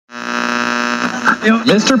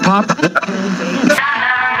Mr. Pop.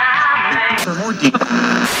 For more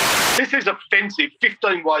This is offensive.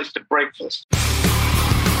 15 ways to breakfast.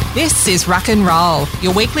 This is Rock and Roll,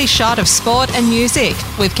 your weekly shot of sport and music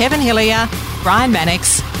with Kevin Hillier, Brian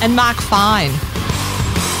Mannix and Mark Fine.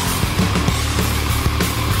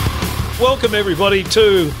 Welcome everybody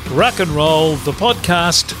to Rock and Roll, the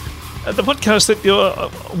podcast. The podcast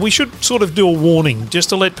that we should sort of do a warning just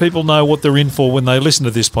to let people know what they're in for when they listen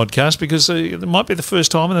to this podcast, because it might be the first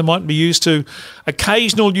time and they might be used to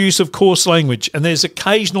occasional use of coarse language, and there's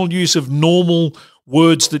occasional use of normal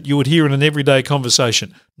words that you would hear in an everyday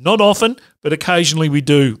conversation. Not often, but occasionally we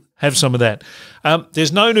do have some of that.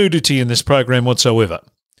 There's no nudity in this program whatsoever.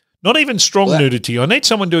 Not even strong nudity. I need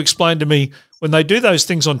someone to explain to me, when they do those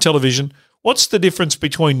things on television, what's the difference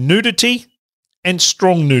between nudity and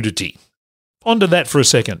strong nudity? Ponder that for a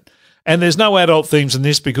second. And there's no adult themes in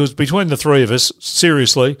this, because between the three of us,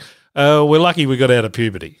 seriously, we're lucky we got out of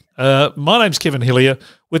puberty. My name's Kevin Hillier.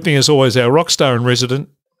 With me, as always, our rock star and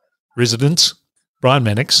residence, Brian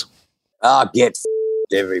Mannix. Get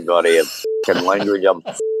everybody a language. I'm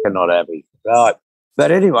not happy. Right.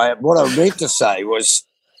 But anyway, what I meant to say was,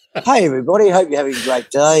 hey, everybody, hope you're having a great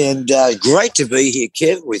day, and great to be here,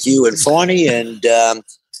 Kev, with you and Finey, and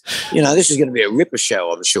this is going to be a ripper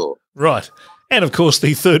show, I'm sure. Right. And, of course,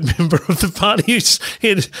 the third member of the party who's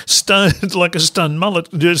here stoned like a stunned mullet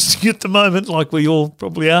just at the moment, like we all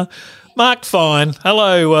probably are, Mark Fine.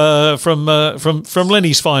 Hello from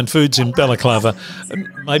Lenny's Fine Foods in Balaclava.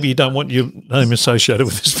 Maybe you don't want your name associated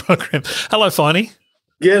with this program. Hello, Finey.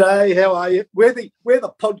 G'day, how are you? We're the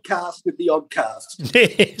podcast with the oddcast.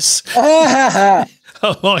 Yes. I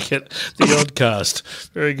like it, the oddcast.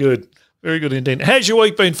 Very good. Very good indeed. How's your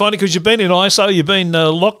week been, Finey? Because you've been in ISO, you've been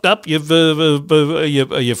locked up. Are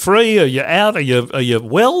you free? Are you out? Are you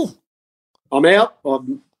well? I'm out.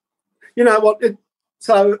 You know what?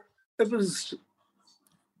 So it was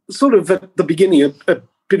sort of at the beginning a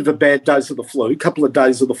bit of a bad dose of the flu. A couple of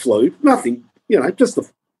days of the flu. Nothing. Just the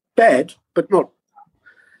bad, but not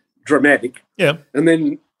dramatic. Yeah. And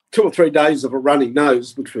then 2 or 3 days of a running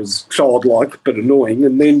nose, which was childlike but annoying.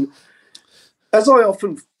 And then, as I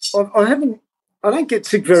don't get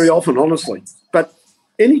sick very often, honestly, but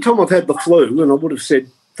any time I've had the flu, and I would have said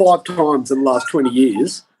 5 times in the last 20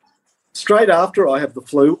 years, straight after I have the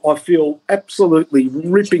flu, I feel absolutely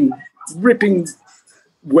ripping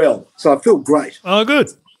well. So I feel great. Oh,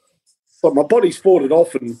 good. But my body's fought it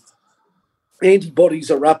off, and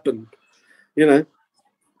antibodies are up, and,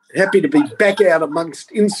 happy to be back out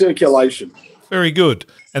in circulation. Very good.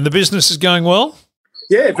 And the business is going well?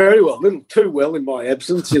 Yeah, very well. A little too well in my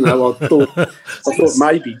absence. I thought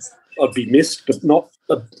maybe I'd be missed, but not.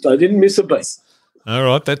 I didn't miss a beat. All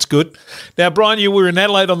right, that's good. Now, Brian, you were in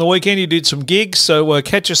Adelaide on the weekend. You did some gigs, so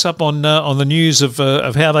catch us up on the news of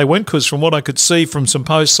how they went, because from what I could see from some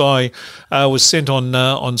posts I was sent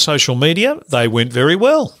on social media, they went very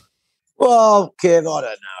well. Well, Kev, I don't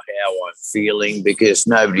know how I'm feeling, because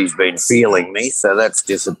nobody's been feeling me, so that's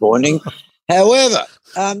disappointing. However,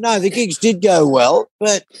 no, the gigs did go well,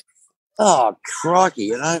 but,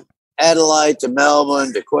 crikey, Adelaide to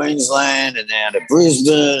Melbourne to Queensland and now to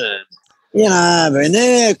Brisbane, and, I've been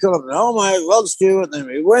there, caught up with old Rod Stewart, and then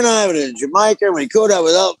we went over to Jamaica and we caught up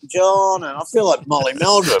with Elton John, and I feel like Molly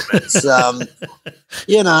Meldrum. It's,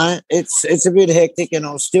 it's a bit hectic, and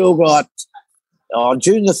I've still got...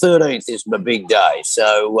 June the 13th is my big day.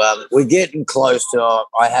 So we're getting close to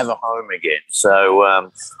I have a home again.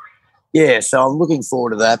 So, so I'm looking forward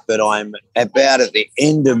to that, but I'm about at the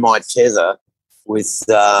end of my tether with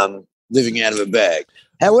living out of a bag.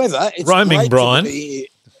 However, it's roaming, Brian.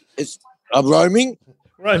 Roaming?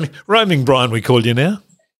 Roaming, Brian, we call you now.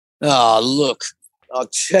 Oh, look, I'll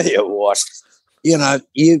tell you what,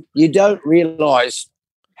 you don't realise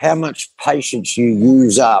how much patience you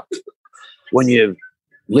use up when you're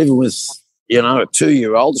living with, a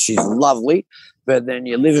 2-year-old. She's lovely, but then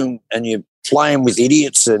you're living and you're playing with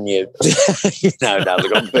idiots, and you,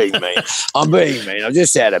 look, I'm being mean. I've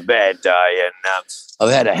just had a bad day, and I've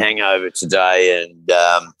had a hangover today, and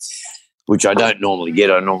which I don't normally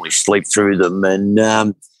get. I normally sleep through them,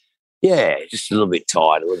 and just a little bit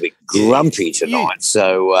tired, a little bit grumpy tonight.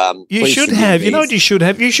 So you should have. You know what you should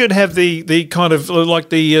have? You should have the kind of like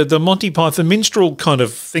the Monty Python minstrel kind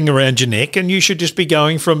of thing around your neck, and you should just be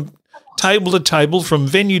going from table to table, from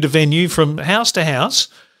venue to venue, from house to house,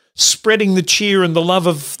 spreading the cheer and the love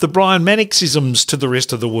of the Brian Mannixisms to the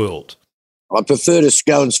rest of the world. I prefer to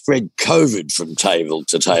go and spread COVID from table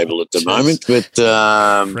to table at the moment, but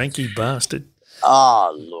Frankie bastard.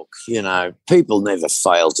 Look, people never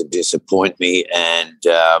fail to disappoint me, and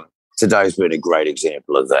today's been a great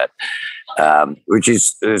example of that, which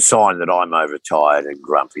is a sign that I'm overtired and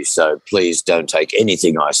grumpy. So please don't take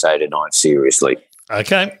anything I say tonight seriously.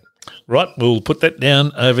 Okay. Right, we'll put that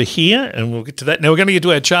down over here and we'll get to that. Now, we're going to get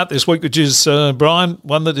to our chart this week, which is, Brian,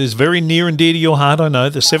 one that is very near and dear to your heart, I know,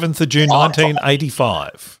 the 7th of June,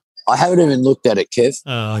 1985. I haven't even looked at it, Kev.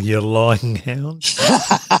 Oh, you lying hound.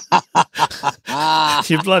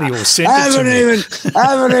 You bloody well sent it to me. I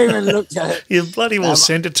haven't even looked at it. You bloody well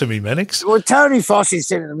sent it to me, Mannix. Well, Tony Fossey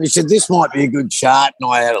sent it to me. He said, this might be a good chart.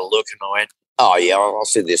 And I had a look and I went, oh, yeah, I'll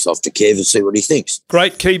send this off to Kev and see what he thinks.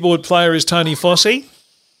 Great keyboard player is Tony Fossey.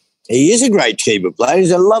 He is a great keyboard player.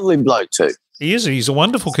 He's a lovely bloke too. He is. He's a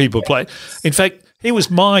wonderful keyboard player. In fact, he was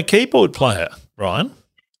my keyboard player, Ryan.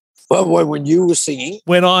 Well, when you were singing?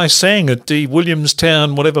 When I sang at the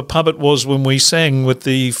Williamstown, whatever pub it was, when we sang with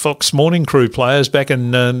the Fox Morning Crew players back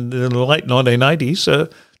in the late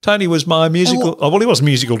 1980s, Tony was my musical. Well, he wasn't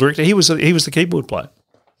musical director. He was the keyboard player.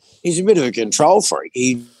 He's a bit of a control freak.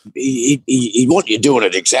 He'd want you doing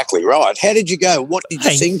it exactly right. How did you go? What did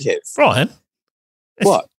you sing, Kev? Brian.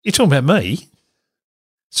 What? You're talking about me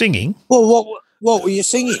singing? Well, what were you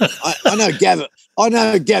singing? I know Gavin. I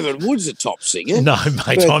know Gavin Wood's a top singer. No,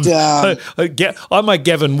 mate. I make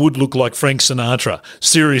Gavin Wood look like Frank Sinatra.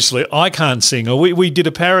 Seriously, I can't sing. We did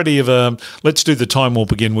a parody of Let's Do the Time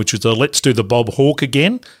Warp Again, which was Let's Do the Bob Hawke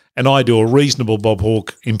Again, and I do a reasonable Bob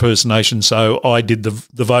Hawke impersonation, so I did the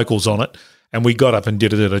vocals on it, and we got up and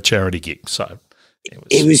did it at a charity gig. So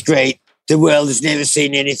it was great. The world has never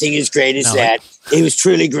seen anything as great as that. It was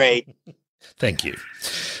truly great. Thank you.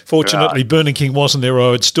 Fortunately, Burning King wasn't there, or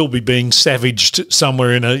I would still be being savaged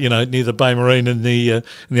somewhere in near the Bay Marine in the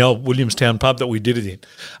old Williamstown pub that we did it in.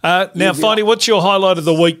 Now, Finey, what's your highlight of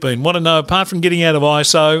the week been? Want to know, apart from getting out of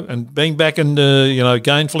ISO and being back and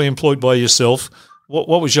gainfully employed by yourself,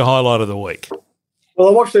 what was your highlight of the week? Well,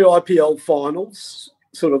 I watched the IPL finals,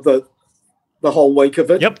 sort of the whole week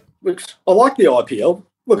of it. Yep. Which I like the IPL.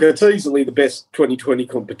 Look, it's easily the best 2020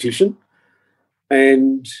 competition,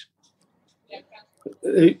 and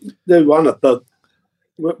they won it.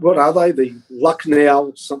 What are they? The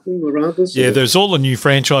Lucknow something or other? Yeah, there's all the new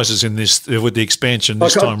franchises in this with the expansion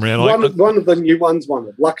this time around. One of the new ones won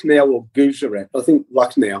it. Lucknow or Gujarat. I think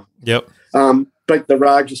Lucknow. Yep. Beat the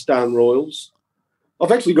Rajasthan Royals.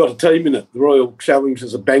 I've actually got a team in it, the Royal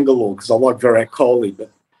Challengers of Bangalore, because I like Virat Kohli,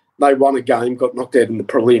 but they won a game, got knocked out in the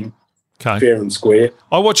prelim. Okay. Fair and square.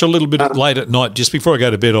 I watch a little bit of it late at night, just before I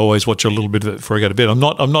go to bed. I always watch a little bit of it before I go to bed. I'm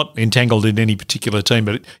not entangled in any particular team,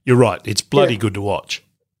 but you're right. It's bloody good to watch.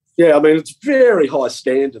 Yeah, I mean, it's very high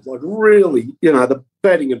standard. Like, really, the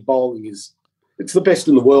batting and bowling it's the best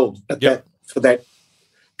in the world for that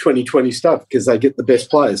 2020 stuff, because they get the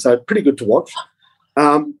best players. So pretty good to watch.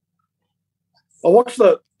 I watched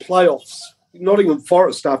the playoffs. Nottingham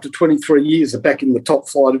Forest, after 23 years, are back in the top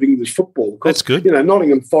flight of English football. That's good.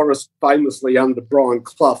 Nottingham Forest famously under Brian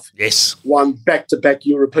Clough won back-to-back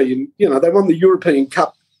European. They won the European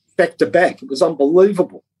Cup back-to-back. It was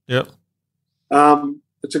unbelievable. Yep.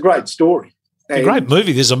 It's a great story. A great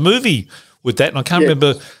movie. There's a movie with that, and I can't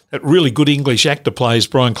remember that really good English actor plays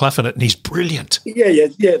Brian Clough in it, and he's brilliant. Yeah.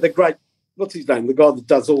 The great. What's his name? The guy that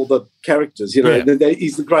does all the characters.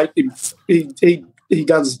 He's the great. He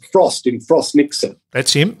does Frost in Frost Nixon.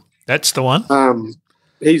 That's him. That's the one.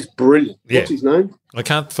 He's brilliant. What's his name? I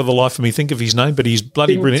can't for the life of me think of his name, but he's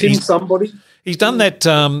bloody brilliant. Tim somebody. He's done that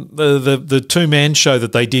the two-man show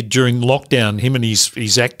that they did during lockdown, him and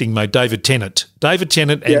his acting mate, David Tennant. David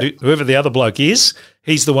Tennant and whoever the other bloke is,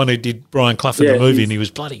 he's the one who did Brian Clough in the movie, and he was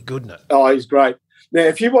bloody good in it. Oh, he's great. Now,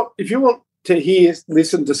 if you want to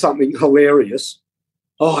listen to something hilarious,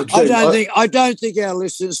 I don't think our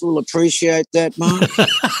listeners will appreciate that, Mark.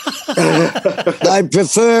 They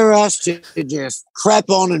prefer us to just crap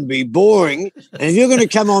on and be boring. And if you're going to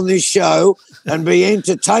come on this show and be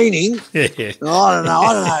entertaining, I don't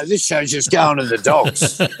know. This show's just going to the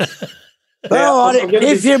dogs.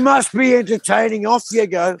 If you must be entertaining, off you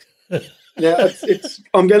go. Now,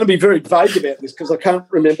 I'm going to be very vague about this because I can't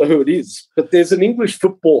remember who it is. But there's an English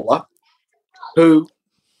footballer who,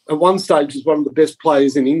 at one stage, was one of the best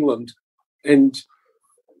players in England, and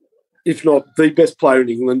if not the best player in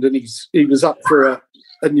England, and he was up for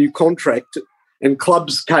a new contract, and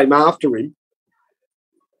clubs came after him.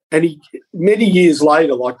 And he, many years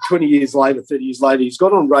later, like 20 years later, 30 years later, he's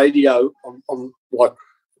got on radio on like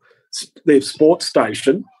their sports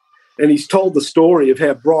station, and he's told the story of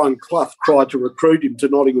how Brian Clough tried to recruit him to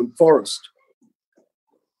Nottingham Forest.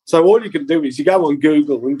 So all you can do is you go on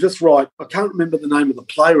Google and just write, I can't remember the name of the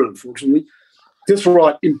player, unfortunately, just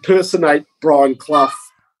write impersonate Brian Clough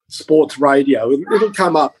sports radio, and it'll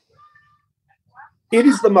come up. it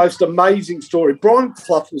is the most amazing story. Brian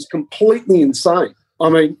Clough was completely insane. I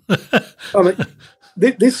mean,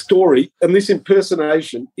 this story and this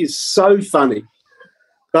impersonation is so funny.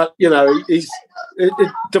 But, you know, it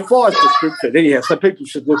defies description anyhow, so people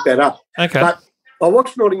should look that up. Okay. But I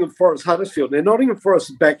watched Nottingham Forest Huddersfield. Now, Nottingham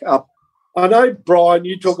Forest is back up. I know, Brian,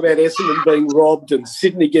 you talk about Essendon being robbed and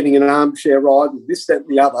Sydney getting an armchair ride and this, that and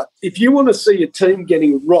the other. If you want to see a team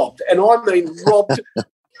getting robbed, and I mean robbed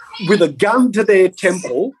with a gun to their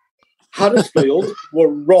temple, Huddersfield were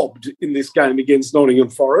robbed in this game against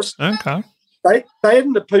Nottingham Forest. Okay. They had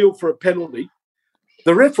an appeal for a penalty.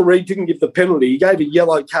 The referee didn't give the penalty. He gave a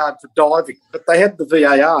yellow card for diving, but they had the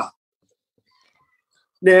VAR.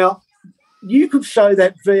 Now, you could show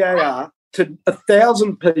that VAR to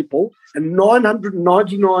 1,000 people and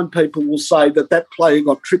 999 people will say that player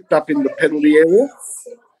got tripped up in the penalty area,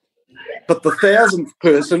 but the 1,000th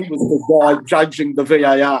person was the guy judging the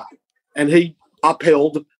VAR, and he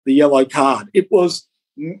upheld the yellow card. It was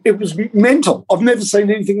mental. I've never seen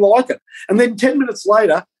anything like it. And then 10 minutes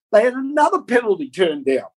later, they had another penalty turned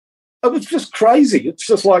down. It was just crazy. It's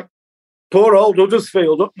just like, poor old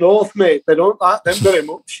Huddersfield up north, mate. They don't like them very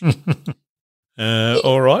much.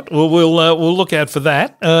 All right. Well, we'll look out for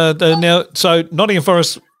that. Now, so Nottingham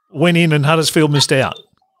Forest went in and Huddersfield missed out.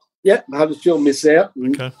 Yeah, Huddersfield missed out.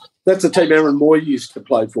 Okay. That's the team Aaron Moy used to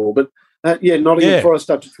play for. But, Nottingham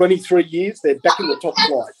Forest after 23 years, they're back in the top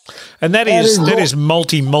flight. And that is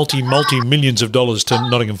multi millions of dollars to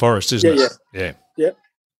Nottingham Forest, isn't it? Yeah.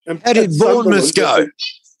 How did Bournemouth go?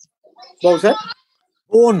 What was that?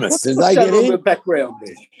 Bournemouth, did they get in? The background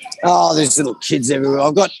there? Oh, there's little kids everywhere.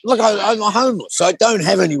 I'm homeless, so I don't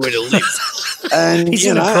have anywhere to live. And, He's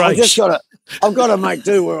in a crate. I've got to make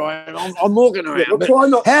do where I am. I'm walking around. Yeah, try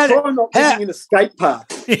not living in a skate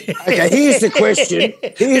park. Okay, here's the question.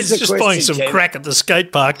 It's just buying some crack at the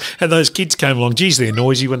skate park, and those kids came along. Geez, they're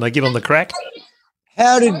noisy when they get on the crack.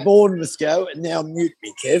 How did Bournemouth go? And now mute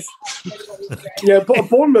me, Kev. Yeah,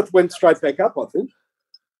 Bournemouth went straight back up, I think.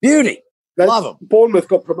 Beauty. Love them. Bournemouth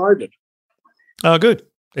got promoted. Oh, good.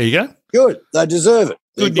 There you go. Good. They deserve it.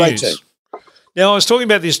 Good news. Team. Now, I was talking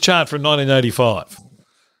about this chart from 1985.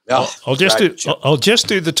 Oh, I'll just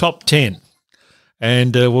do the top 10,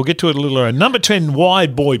 and we'll get to it a little later. Number 10,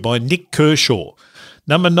 Wide Boy by Nick Kershaw.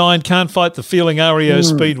 Number 9, Can't Fight the Feeling, REO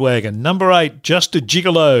Speedwagon. Number 8, Just a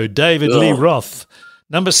Gigolo, David Lee Roth.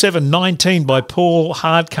 Number 7, 19 by Paul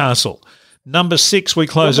Hardcastle. Number 6, We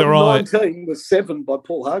Close Our Eyes. 19 was 7 by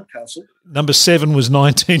Paul Hardcastle. Number 7 was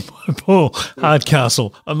 19 by Paul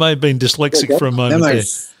Hardcastle. I may have been dyslexic for a moment there.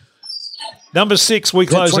 Number 6, We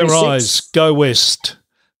Close Our Eyes, Go West.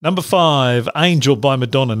 Number 5, Angel by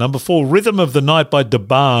Madonna. Number 4, Rhythm of the Night by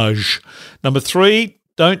DeBarge. Number 3,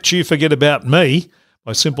 Don't You Forget About Me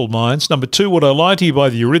by Simple Minds. Number 2, Would I Lie to You by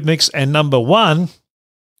the Eurythmics. And number 1...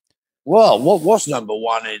 Well, what was number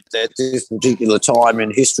 1 at this particular time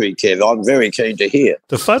in history, Kev? I'm very keen to hear.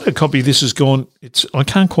 The photocopy of this has gone, I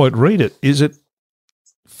can't quite read it. Is it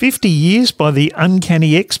 50 Years by the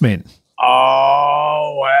Uncanny X-Men?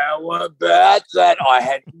 Oh, how about that? I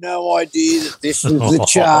had no idea that this was the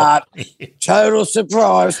chart. Total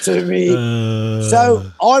surprise to me.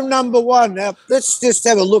 So I'm number 1. Now, let's just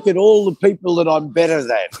have a look at all the people that I'm better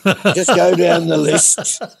than. Just go down the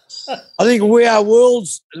list. I think We Are the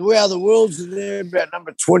Worlds, and they're about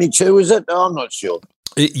number 22, is it? No, I'm not sure.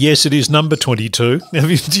 Yes, it is number 22.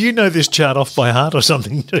 Do you know this chart off by heart or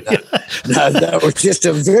something? No, that was just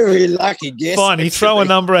a very lucky guess. Fine, you throw a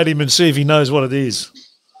number at him and see if he knows what it is.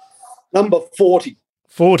 Number 40.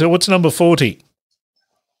 40. What's number 40?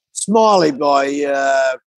 Smiley by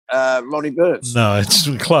Ronnie Burns. No, it's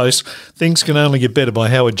close. Things Can Only Get Better by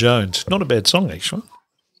Howard Jones. Not a bad song, actually.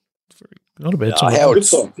 Not a bad song.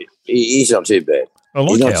 Howard's he's not too bad. I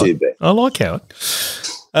like Howard.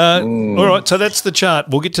 All right, so that's the chart.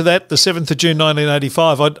 We'll get to that, the 7th of June,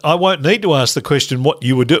 1985. I won't need to ask the question what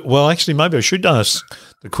you were doing. Well, actually, maybe I should ask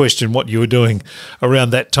the question what you were doing around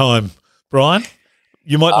that time, Brian.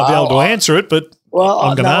 You might not be able to answer it, but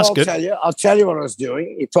I'm going to ask it. I'll tell you what I was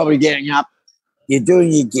doing. You're probably getting up, you're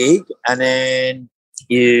doing your gig, and then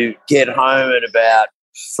you get home at about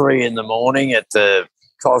 3 in the morning at the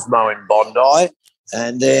Cosmo in Bondi,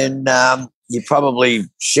 and then you're probably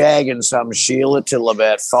shagging some Sheila till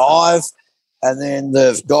about 5, and then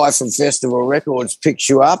the guy from Festival Records picks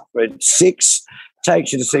you up at 6,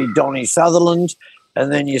 takes you to see Donny Sutherland,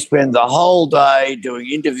 and then you spend the whole day doing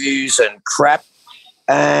interviews and crap,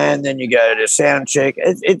 and then you go to sound check.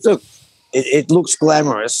 It looks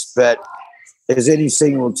glamorous, but as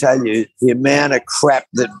anything will tell you, the amount of crap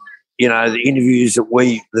that, the interviews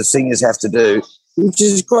that the singers have to do which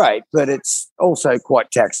is great, but it's also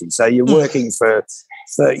quite taxing. So you're working for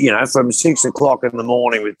from 6 o'clock in the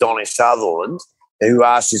morning with Donny Sutherland, who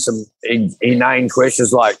asks you some inane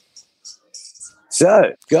questions like,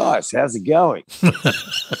 "So, guys, how's it going?"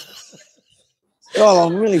 "Oh,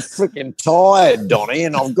 I'm really freaking tired, Donny,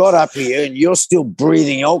 and I've got up here and you're still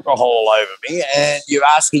breathing alcohol over me and you're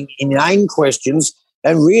asking inane questions,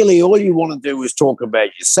 and really all you want to do is talk about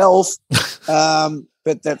yourself."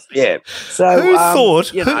 But that's, yeah. So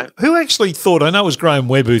who actually thought, I know it was Graham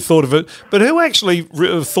Webb who thought of it, but who actually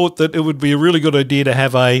thought that it would be a really good idea to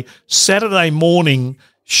have a Saturday morning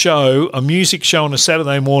show, a music show on a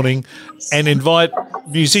Saturday morning, and invite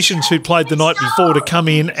musicians who played the night before to come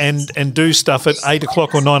in and do stuff at 8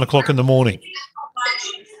 o'clock or 9 o'clock in the morning?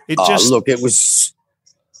 It was,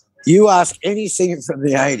 you ask any singer from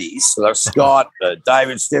the 80s, like Scott,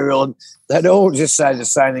 David Stirling, they'd all just say the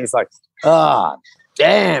same thing. It's like,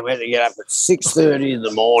 damn, we had to get up at 6:30 in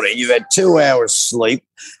the morning. You've had 2 hours sleep,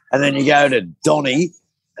 and then you go to Donny,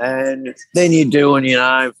 and then you're doing,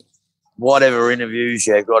 whatever interviews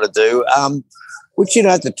you've got to do, which,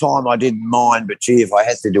 at the time I didn't mind, but gee, if I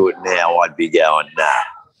had to do it now, I'd be going,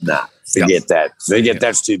 nah, forget that.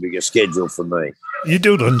 That's too big a schedule for me. You'd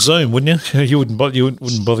do it on Zoom, wouldn't you? You wouldn't bother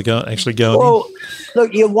going in. Well,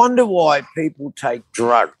 look, you wonder why people take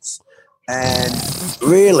drugs. And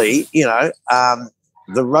really,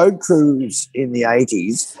 the road crews in the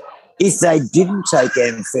 80s, if they didn't take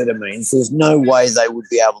amphetamines, there's no way they would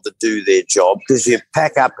be able to do their job, because you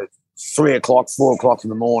pack up at 3 o'clock, 4 o'clock in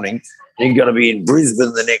the morning, and you've got to be in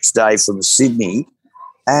Brisbane the next day from Sydney.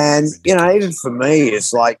 And, even for me,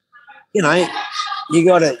 it's like, you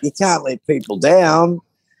can't let people down,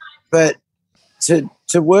 but to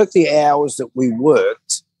work the hours that we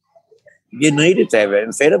worked, you needed to have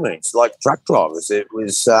amphetamines, like truck drivers. It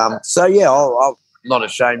was, I'm not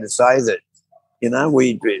ashamed to say that,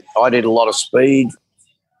 I did a lot of speed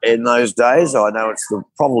in those days. I know it's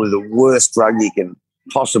probably the worst drug you can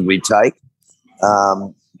possibly take.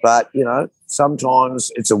 But,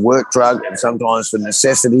 sometimes it's a work drug, and sometimes for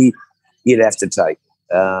necessity you'd have to take.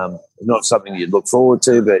 Not something you'd look forward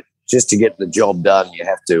to, but just to get the job done, you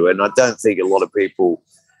have to. And I don't think a lot of people,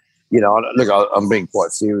 look, I'm being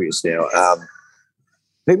quite serious now.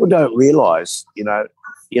 People don't realise,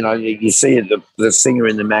 you see the singer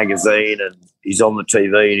in the magazine and he's on the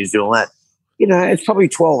TV and he's doing that. It's probably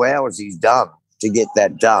 12 hours he's done to get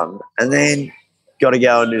that done, and then got to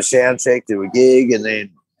go and do a sound check, do a gig, and then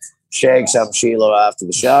shag some Sheila after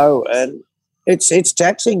the show. And it's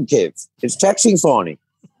taxing, Kev. It's taxing, Finey.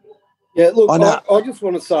 Yeah, look, I just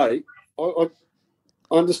want to say, I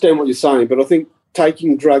understand what you're saying, but I think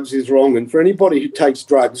taking drugs is wrong. And for anybody who takes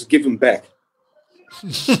drugs, give them back.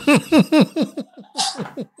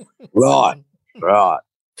 Right.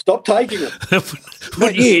 Stop taking them.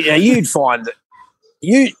 But you'd find that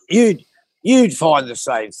you'd find the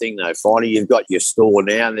same thing though, Finey. You've got your store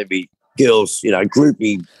now, and there'd be girls,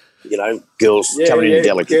 groupie, girls coming in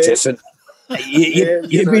delicatessen.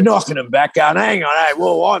 You'd be knocking them back, going, "Hang on, hey,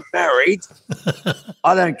 well, I'm married.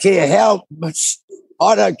 I don't care how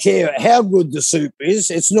good the soup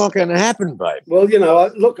is. It's not going to happen, babe." Well,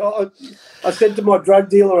 I said to my drug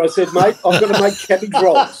dealer, I said, "Mate, I've got to make cabbage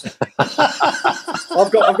rolls.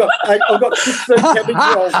 I've got 16 cabbage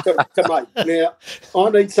rolls to make. Now, I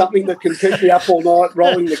need something that can keep me up all night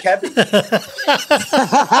rolling the cabbage."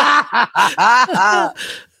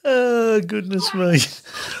 Oh, goodness me.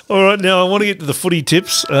 All right, now I want to get to the footy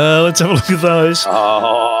tips. Let's have a look at those.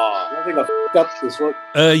 I think I f***ed up this week.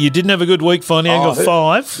 You didn't have a good week, Finey. I got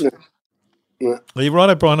 5. No. Are you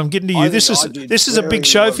right, Brian? I'm getting to you. This is a big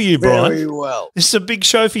show for you, Brian. Very well. This is a big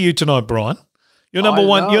show for you tonight, Brian. You're number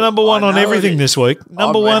one. You're number one on everything this week.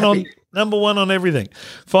 Number one on everything.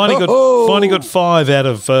 Finally got 5 out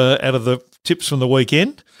of the tips from the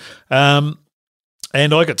weekend.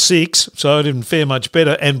 And I got 6, so I didn't fare much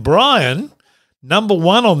better. And Brian, number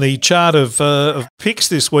 1 on the chart of picks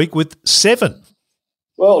this week with 7.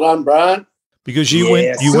 Well done, Brian. Because you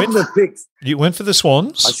went for the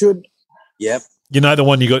Swans. I should. Yep. You know the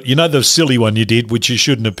one you got. You know the silly one you did, which you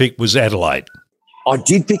shouldn't have picked, was Adelaide. I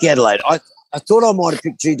did pick Adelaide. I thought I might have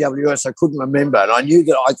picked GWS. I couldn't remember, and I knew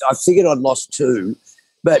that I figured I'd lost 2.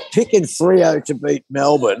 But picking Freo to beat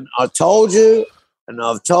Melbourne, I told you. And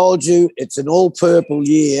I've told you it's an all-purple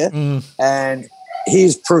year, and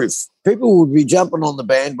here's proof. People would be jumping on the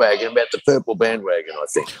bandwagon about the purple bandwagon, I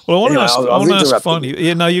think. Well, I want to ask Finey.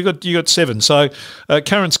 Yeah, no, you got 7. So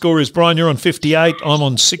current score is, Brian, you're on 58. I'm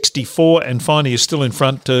on 64, and Finey is still in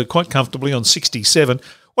front quite comfortably on 67.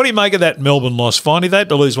 What do you make of that Melbourne loss, Finey? They had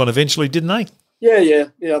to lose one eventually, didn't they? Yeah.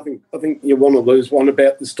 I think you want to lose one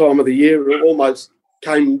about this time of the year. It almost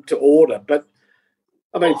came to order, but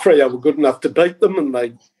I mean, Freo were good enough to beat them, and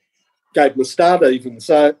they gave them a start even.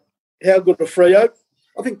 So, how good are Freo?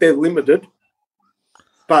 I think they're limited,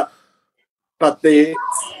 but they're,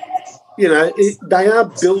 you know, they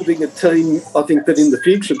are building a team. I think that in the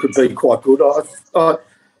future could be quite good. I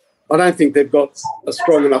don't think they've got a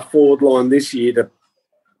strong enough forward line this year to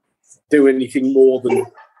do anything more than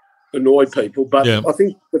annoy people. But I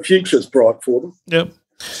think the future's bright for them. Yep.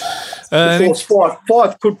 Of course,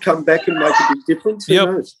 Fife could come back and make a big difference. Who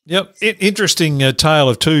knows? Yep. Interesting tale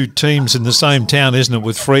of two teams in the same town, isn't it,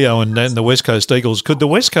 with Freo and the West Coast Eagles. Could the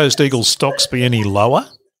West Coast Eagles stocks be any lower?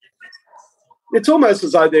 It's almost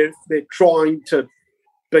as though they're trying to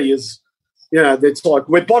be as, you know, it's like,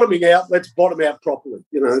 we're bottoming out, let's bottom out properly,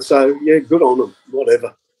 you know. So, yeah, good on them,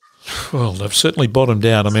 whatever. Well, they've certainly bottomed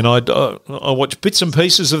out. I mean, I watched bits and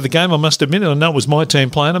pieces of the game, I must admit. I know it was my team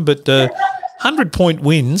playing them, but 100-point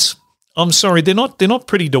wins, I'm sorry, they're not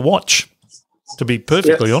pretty to watch, to be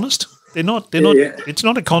perfectly honest. They're not. It's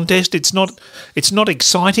not a contest. It's not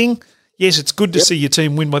exciting. Yes, it's good to see your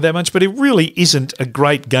team win by that much, but it really isn't a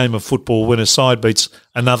great game of football when a side beats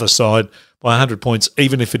another side by 100 points,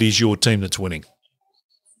 even if it is your team that's winning.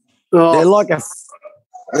 They're like a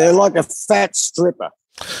fat stripper.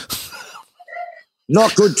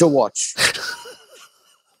 Not good to watch.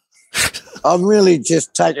 I'm really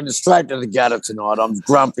just taking it straight to the gutter tonight. I'm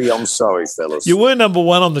grumpy. I'm sorry, fellas. You were number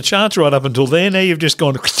one on the charts right up until there. Now you've just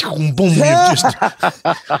gone boom.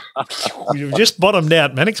 You've just bottomed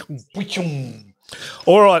out, Mannix.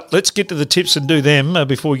 All right, let's get to the tips and do them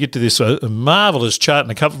before we get to this marvellous chart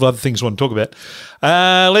and a couple of other things I want to talk about.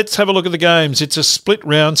 Let's have a look at the games. It's a split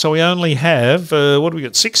round, so we only have, what do we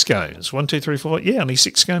got, 6 games? 1, 2, 3, 4. Yeah, only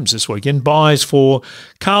 6 games this weekend. Buys for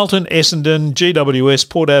Carlton, Essendon, GWS,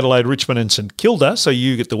 Port Adelaide, Richmond and St Kilda, so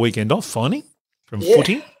you get the weekend off, Finey, from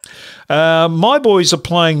footy. My boys are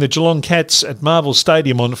playing the Geelong Cats at Marvel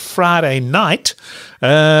Stadium on Friday night.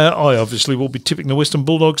 I obviously will be tipping the Western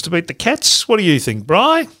Bulldogs to beat the Cats. What do you think, Bri?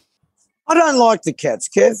 I don't like the Cats,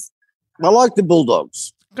 Kev. I like the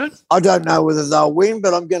Bulldogs. Okay. I don't know whether they'll win,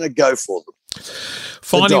 but I'm going to go for them.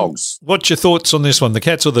 Finally, the Dogs. What's your thoughts on this one, the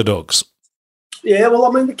Cats or the Dogs? Yeah, well, I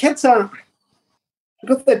mean, the Cats are...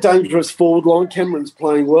 They've got that dangerous forward line. Cameron's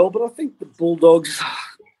playing well, but I think the Bulldogs...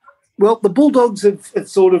 Well, the Bulldogs have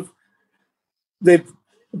sort of... They've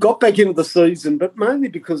got back into the season, but mainly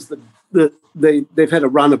because they've had a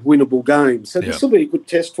run of winnable games. So this will be a good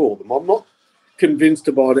test for them. I'm not convinced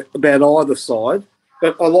about either side,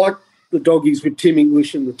 but I like the Doggies with Tim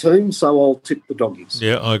English in the team, so I'll tip the Doggies.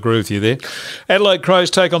 Yeah, I agree with you there. Adelaide Crows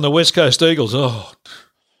take on the West Coast Eagles. Oh,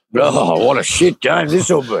 what a shit game this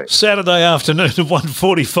will be. Saturday afternoon at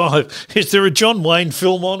 1:45. Is there a John Wayne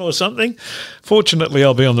film on or something? Fortunately,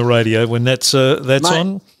 I'll be on the radio when that's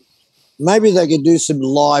on. Maybe they could do some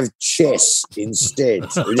live chess instead.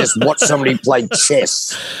 We just watch somebody play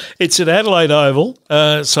chess. It's at Adelaide Oval,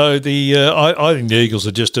 so I think the Eagles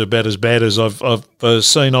are just about as bad as I've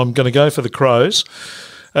seen. I'm going to go for the Crows.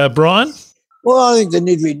 Brian? Well, I think the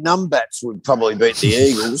Nidri Numbats would probably beat the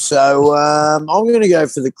Eagles, so I'm going to go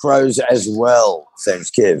for the Crows as well.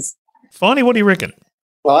 Thanks, Kev. Finey, what do you reckon?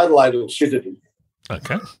 Well, Adelaide will shit at him.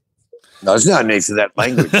 Okay. No, there's no need for that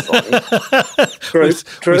language, Finey.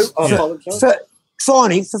 True. I apologise.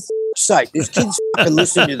 Finey, for sake, there's kids fucking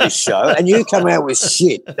listening to this show and you come out with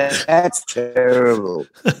shit. That's terrible.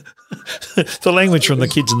 The language from the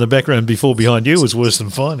kids in the background before behind you was worse than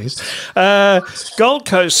Finey's. Gold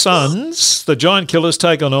Coast Suns, the Giant Killers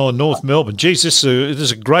take on North Melbourne. Geez, this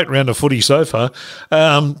is a great round of footy so far.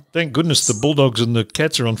 Thank goodness the Bulldogs and the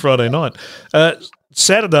Cats are on Friday night.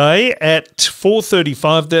 Saturday at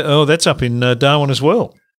 4:35. That's up in Darwin as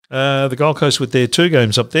well. The Gold Coast with their 2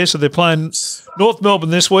 games up there. So they're playing North Melbourne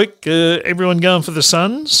this week. Everyone going for the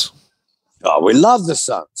Suns? Oh, we love the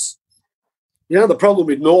Suns. You know, the problem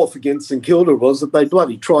with North against St Kilda was that they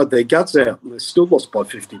bloody tried their guts out and they still lost by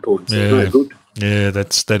 50 points. They're no good. Yeah,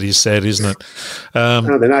 that is sad, isn't it?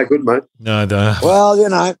 No, they're no good, mate. No, they're... Well, you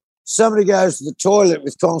know, somebody goes to the toilet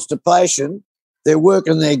with constipation, they're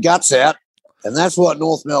working their guts out, and that's what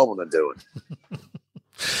North Melbourne are doing.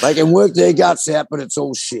 They can work their guts out, but it's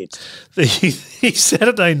all shit. The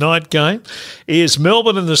Saturday night game is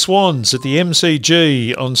Melbourne and the Swans at the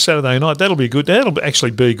MCG on Saturday night. That'll be good. That'll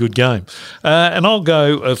actually be a good game. And I'll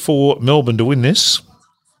go for Melbourne to win this.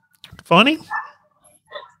 Finey?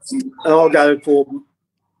 I'll go for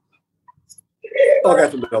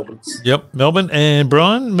Melbourne. Yep, Melbourne. And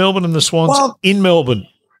Brian, Melbourne and the Swans in Melbourne.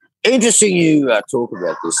 Interesting you talk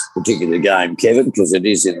about this particular game, Kevin, because it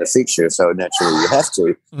is in the fixture, so naturally you have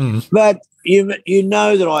to. But you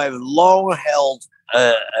know that I have long held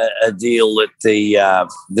a deal that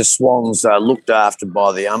the Swans are looked after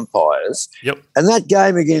by the umpires. Yep. And that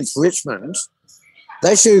game against Richmond,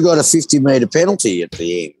 they should have got a 50-metre penalty at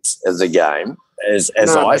the end of the game, as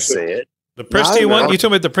I see it. The Prestia one? You're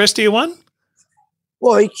talking about the Prestia one?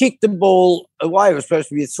 Well, he kicked the ball away. It was supposed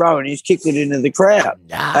to be a throw, and he's kicked it into the crowd.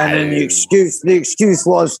 No. And then the excuse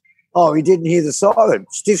was, he didn't hear the siren.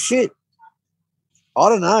 Stiff shit. I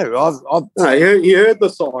don't know. No, he heard the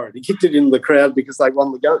siren. He kicked it into the crowd because they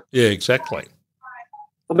won the game. Yeah, exactly.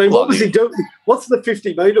 I mean, what was he doing? What's the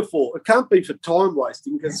 50-metre for? It can't be for time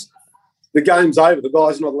wasting because the game's over. The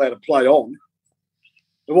guy's not allowed to play on.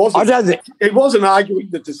 It wasn't arguing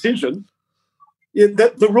the decision. Yeah,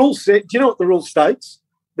 the rule said. Do you know what the rule states?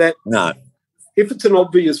 That no. If it's an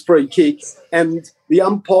obvious free kick and the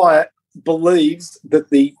umpire believes that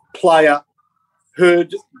the player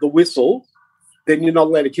heard the whistle, then you're not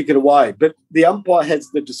allowed to kick it away. But the umpire has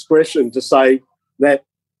the discretion to say that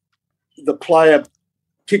the player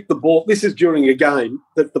kicked the ball. This is during a game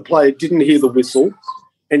that the player didn't hear the whistle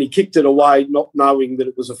and he kicked it away not knowing that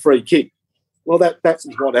it was a free kick. Well, that's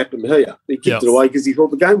what happened here. He kicked it away because he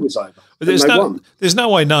thought the game was over. But there's no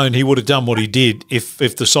way known he would have done what he did if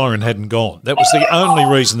the siren hadn't gone. That was the only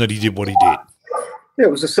reason that he did what he did. Yeah,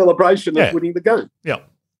 it was a celebration of winning the game. Yeah.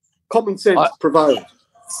 Common sense prevailed.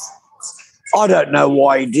 I don't know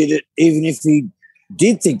why he did it, even if he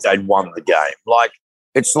did think they'd won the game.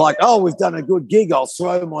 It's like, we've done a good gig. I'll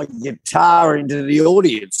throw my guitar into the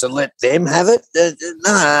audience and let them have it. It's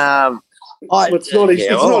not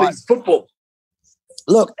his football.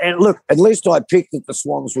 Look, at least I picked that the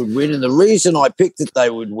Swans would win, and the reason I picked that they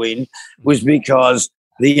would win was because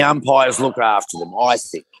the umpires look after them, I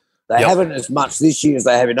think. They haven't as much this year as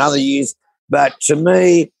they have in other years, but to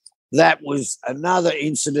me, that was another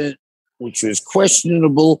incident which was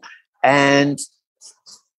questionable, and,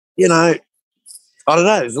 I don't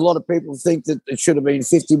know, there's a lot of people think that it should have been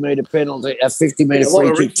 50-metre penalty, a 50-metre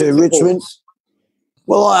free kick to Richmond.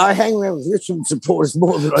 Well, I hang around with Richmond supporters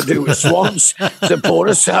more than I do with Swans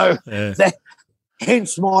supporters, so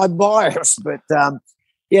hence my bias. But,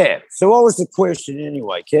 so what was the question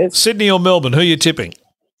anyway, Kev? Sydney or Melbourne, who are you tipping?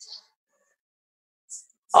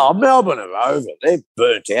 Melbourne are over. They're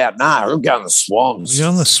burnt out. No, I'm going the Swans. You're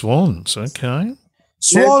on the Swans, okay.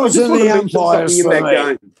 Swans and the umpires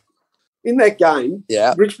in that game,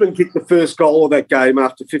 yeah. Richmond kicked the first goal of that game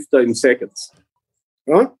after 15 seconds,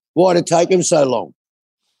 right? Why did it take them so long?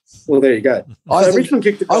 Well, there you go. Richmond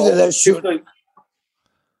kicked the goal. I think they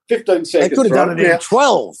 15 seconds. They could have done it in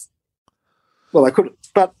 12. Well, they could have.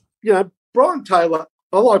 But, Brian Taylor,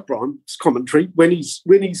 I like Brian's commentary when he's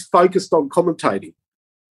focused on commentating.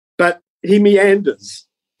 But he meanders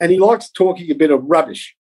and he likes talking a bit of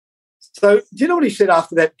rubbish. So do you know what he said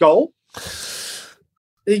after that goal?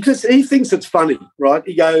 He thinks it's funny, right?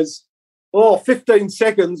 He goes, 15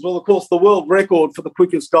 seconds. Well, of course, the world record for the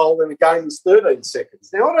quickest goal in a game is 13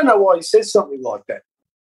 seconds. Now, I don't know why he says something like that.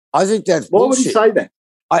 I think that's why bullshit. Would he say that?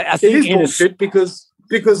 I think it is bullshit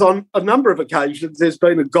because on a number of occasions there's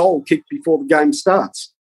been a goal kicked before the game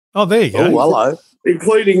starts. Oh, there you go. Oh, hello.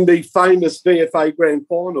 Including the famous VFA Grand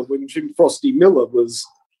Final when Jim Frosty Miller was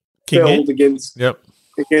held against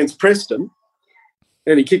Preston,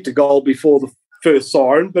 and he kicked a goal before the first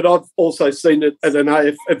siren. But I've also seen it at a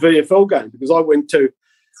VFL game because I went to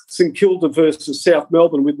St Kilda versus South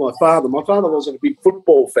Melbourne with my father. My father wasn't a big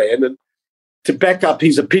football fan, and to back up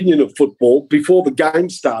his opinion of football, before the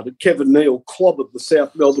game started, Kevin Neal clobbered the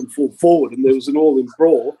South Melbourne full forward and there was an all-in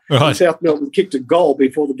brawl. Right. And South Melbourne kicked a goal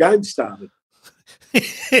before the game started.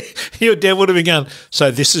 Your dad would have been going,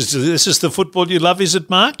 so this is the football you love, is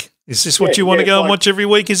it, Mark? Is this what you want to go and watch every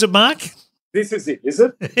week, is it, Mark? This is it, is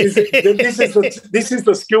it? This is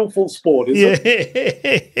the skillful sport, is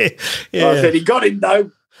it? Yeah. I said he got him,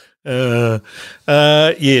 though.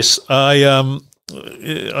 Yes,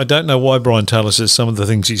 I don't know why Brian Taylor says some of the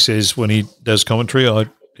things he says when he does commentary.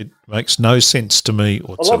 It makes no sense to me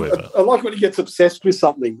whatsoever. I like when he gets obsessed with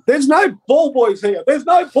something. There's no ball boys here. There's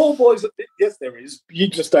no ball boys. Yes, there is. You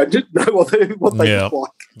just don't know what they look like.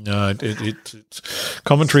 No,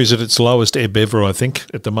 commentary is at its lowest ebb ever, I think,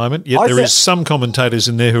 at the moment. Yet there is some commentators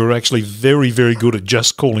in there who are actually very, very good at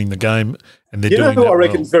just calling the game, and they're doing that well. You know who I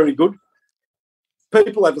reckon is very good?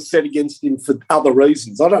 People have a set against him for other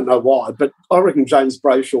reasons. I don't know why, but I reckon James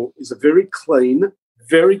Brayshaw is a very clean,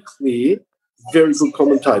 very clear, very good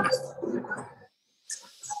commentator.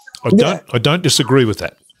 I don't disagree with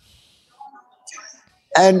that.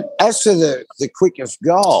 And as to the quickest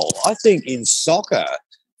goal, I think in soccer,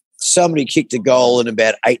 somebody kicked a goal in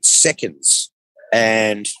about 8 seconds,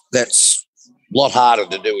 and that's a lot harder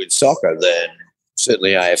to do in soccer than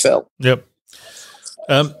certainly AFL. Yep.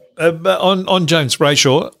 On James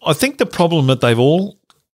Brayshaw, I think the problem that they've all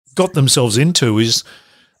got themselves into is,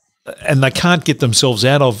 and they can't get themselves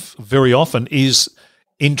out of very often, is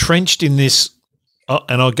entrenched in this,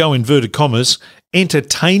 and I'll go inverted commas,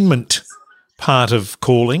 entertainment part of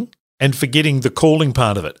calling and forgetting the calling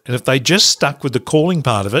part of it. And if they just stuck with the calling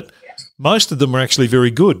part of it, most of them are actually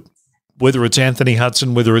very good, whether it's Anthony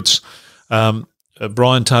Hudson, whether it's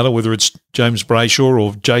Brian Taylor, whether it's James Brayshaw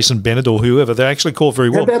or Jason Bennett or whoever, they actually call very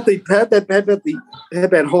well. How about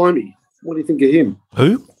Jaime? What do you think of him?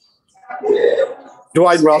 Who?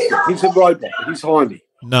 Dwayne Russell. He's a robot. He's Jaime.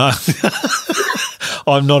 No,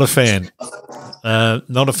 I'm not a fan.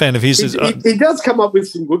 Not a fan of his. He does come up with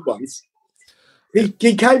some good ones.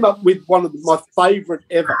 He came up with one of my favourite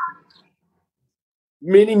ever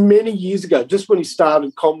many, many years ago, just when he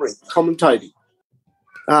started commentating.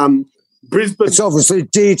 Brisbane. It's obviously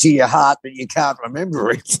dear to your heart, but you can't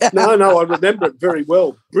remember it. No, I remember it very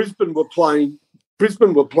well. Brisbane were playing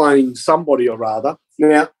somebody or other.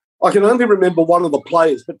 Now, I can only remember one of the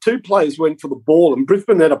players, but 2 players went for the ball, and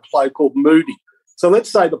Brisbane had a player called Moody. So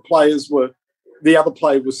let's say the other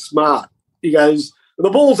player was Smart. He goes,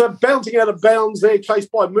 the balls are bouncing out of bounds there,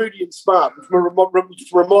 chased by Moody and Smart, which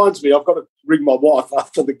reminds me, I've got to ring my wife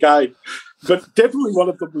after the game. But definitely one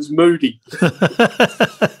of them was Moody. That's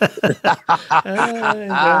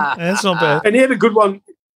not bad. And he had a good one.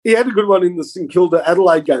 He had a good one in the St Kilda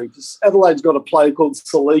Adelaide game, because Adelaide's got a player called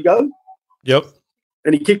Soligo. Yep.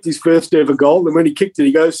 And he kicked his first ever goal. And when he kicked it,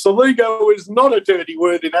 he goes, Soligo is not a dirty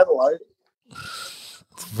word in Adelaide.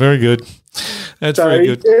 Very good. That's very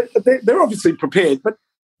good. They're obviously prepared, but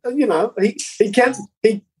when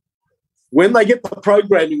they get the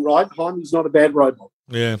programming right, Hyman's not a bad robot.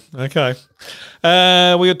 Yeah, okay.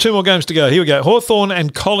 We got 2 more games to go. Here we go. Hawthorn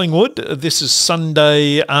and Collingwood. This is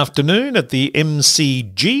Sunday afternoon at the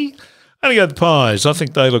MCG. I'm going to go the Pies. I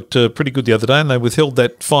think they looked pretty good the other day, and they withheld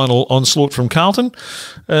that final onslaught from Carlton.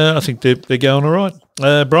 I think they're going all right.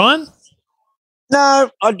 Brian? No,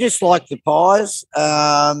 I dislike the Pies,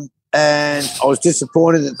 and I was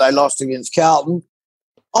disappointed that they lost against Carlton.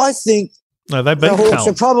 I think no, they beat the Hawks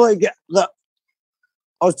Carlton. are probably I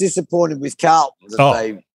was disappointed with Carlton that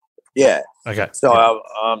they, yeah. Okay. So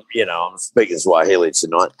I'm speaking Swahili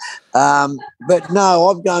tonight, but no,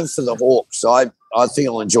 I'm going for the Hawks. I think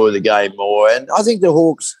I'll enjoy the game more, and I think the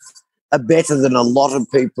Hawks are better than a lot of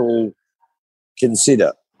people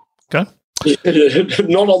consider. Okay.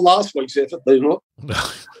 Not on last week's effort, they're not. No,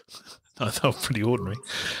 they were pretty ordinary.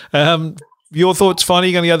 Your thoughts, Finey?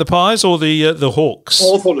 You going to go the Pies or the Hawks?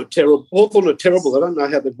 Hawthorn are terrible. I don't know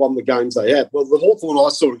how they've won the games they had. Well, the Hawthorn I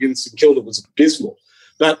saw against St Kilda was abysmal.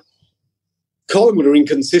 But Collingwood are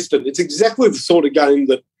inconsistent. It's exactly the sort of game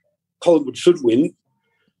that Collingwood should win.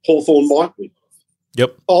 Hawthorn might win.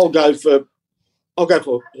 Yep. I'll go for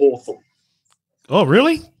Hawthorn. Oh,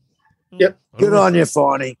 really? Yep. Good on you,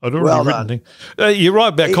 Finey. Well done. You're right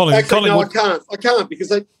about Collingwood. No, I can't because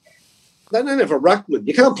they don't have a ruckman.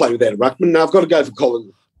 You can't play without a ruckman. No, I've got to go for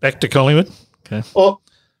Collingwood. Back to Collingwood. Okay.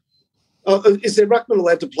 Is their ruckman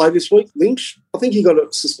allowed to play this week, Lynch? I think he got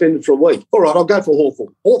it suspended for a week. All right, I'll go for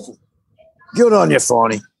Hawthorn. Hawthorn. Good on you,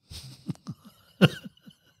 Finey.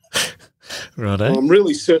 Right, I'm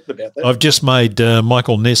really certain about that. I've just made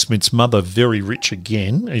Michael Nesmith's mother very rich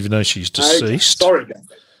again, even though she's deceased. Sorry about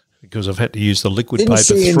that. Because I've had to use the liquid Didn't paper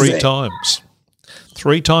she 3 invent? times.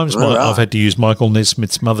 3 times All right. I've had to use Michael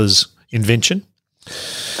Nesmith's mother's invention.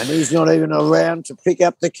 And he's not even around to pick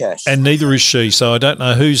up the cash. And neither is she, so I don't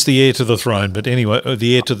know who's the heir to the throne. But anyway,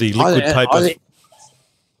 the heir to the liquid paper.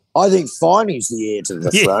 I think Finey's the heir to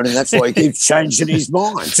the throne, and that's why he keeps changing his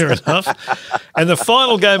mind. Fair enough. And the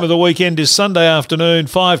final game of the weekend is Sunday afternoon,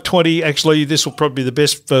 5:20. Actually, this will probably be the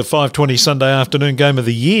best 5:20 Sunday afternoon game of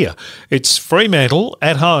the year. It's Fremantle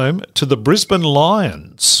at home to the Brisbane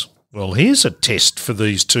Lions. Well, here's a test for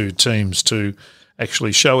these 2 teams to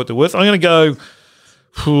actually show what they're worth. I'm going to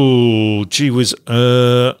go, gee whiz,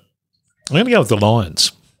 I'm going to go with the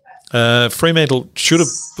Lions. Fremantle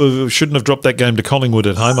shouldn't have dropped that game to Collingwood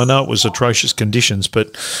at home. I know it was atrocious conditions,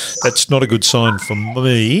 but that's not a good sign for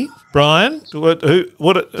me. Brian, who are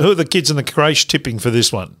the kids in the creche tipping for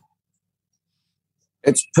this one?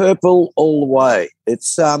 It's purple all the way.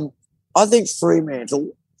 It's I think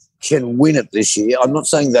Fremantle can win it this year. I'm not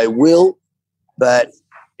saying they will, but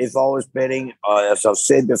if I was betting, as I've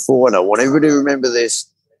said before, and I want everybody to remember this,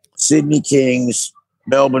 Sydney Kings,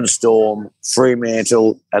 Melbourne Storm,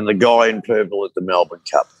 Fremantle, and the guy in purple at the Melbourne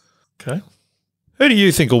Cup. Okay. Who do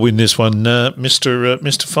you think will win this one,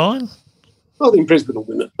 Mr. Fine? I think Brisbane will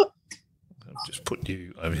win it. I'll just put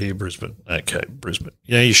you over here, Brisbane. Okay, Brisbane.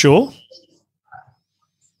 Yeah, you sure?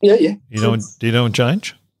 Yeah. Do you know and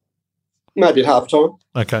change? Maybe at half time.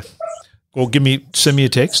 Okay. Well, send me a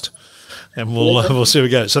text, and we'll see how we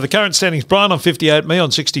go. So the current standings: Brian on 58, me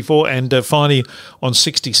on 64, and Finey on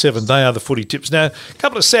 67. They are the footy tips. Now, a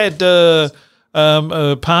couple of sad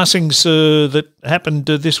passings that happened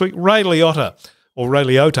this week. Ray Liotta, or Ray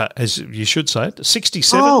Liotta, as you should say it,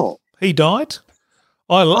 67. Oh. He died.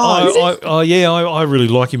 I really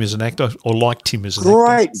like him as an actor, or liked him as an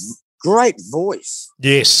actor. Great voice.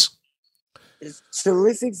 Yes. It's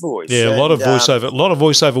terrific voice. Yeah, a lot of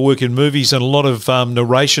voiceover work in movies, and a lot of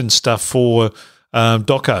narration stuff for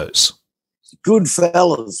docos.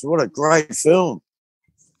 Goodfellas, what a great film.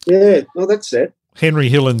 Yeah, well, that's it. Henry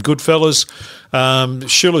Hill and Goodfellas,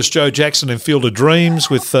 Schiller's Joe Jackson and Field of Dreams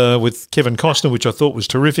with Kevin Costner, which I thought was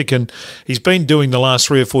terrific. And he's been doing the last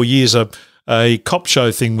 3 or 4 years a cop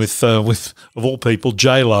show thing with of all people,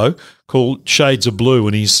 J-Lo, called Shades of Blue,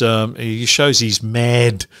 and he shows his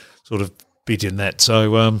mad sort of bit in that.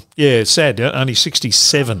 So sad. Only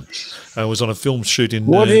 67. Was on a film shoot in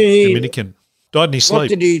Dominican. Died in his sleep. What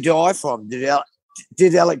did he die from?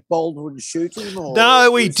 Did Alec Baldwin shoot him?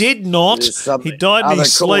 No, he did not. He died in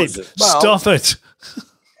his sleep. Well, Stop it.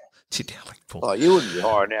 Did Alec Baldwin? Oh, you wouldn't be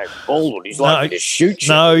hiring Alec Baldwin. He's likely to shoot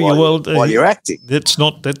you while you're acting. That's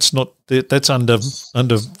under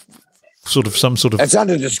sort of some sort of. It's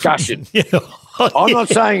under discussion. Yeah. I'm not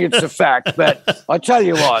saying it's a fact, but I tell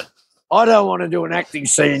you what, I don't want to do an acting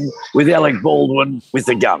scene with Alec Baldwin with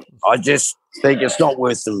a gun. I just think it's not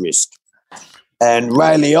worth the risk. And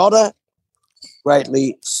Ray Liotta,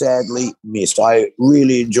 greatly, sadly missed. I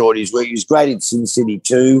really enjoyed his work. He was great in Sin City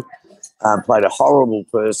 2, played a horrible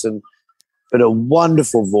person, but a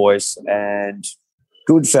wonderful voice, and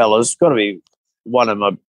Goodfellas, got to be one of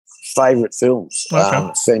my favourite films.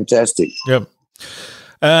 Okay. Fantastic. Yep.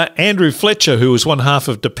 Andrew Fletcher, who was one half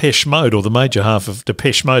of Depeche Mode, or the major half of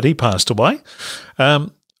Depeche Mode, he passed away. I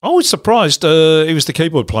was surprised. He was the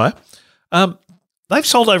keyboard player. They've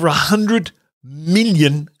sold over 100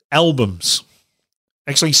 million albums.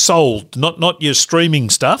 Actually sold, not your streaming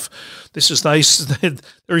stuff. This is they're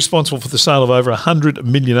responsible for the sale of over 100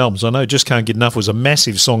 million albums. I know Just Can't Get Enough was a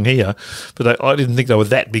massive song here, but I didn't think they were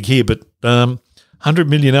that big here. But 100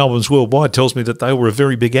 million albums worldwide tells me that they were a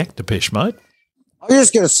very big act, Depeche Mode. I'm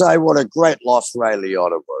just going to say what a great loss Ray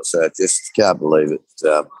Liotta was. I just can't believe it.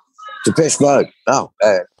 Depeche Mode.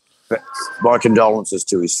 My condolences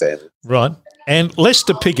to his family. Right. And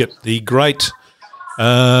Lester Piggott, the great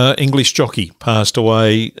English jockey, passed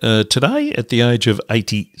away today at the age of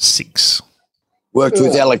 86. Worked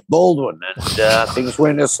with Alec Baldwin, and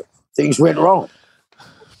things went wrong.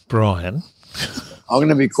 Brian. I'm going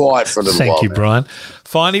to be quiet for a little while. Thank you, Brian.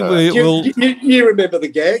 Finally, you remember the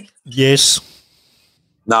gag? Yes.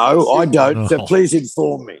 No, I don't. So please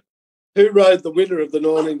inform me. Who rode the winner of the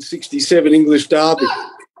 1967 English Derby?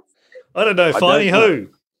 I don't know, Finey. Who?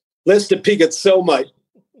 Lester Piggott's cellmate.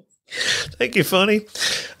 Thank you, Finey.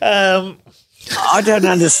 I don't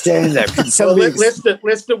understand that.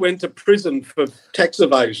 Lester went to prison for tax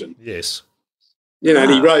evasion. Yes.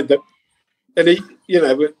 And he rode that, and he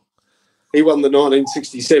won the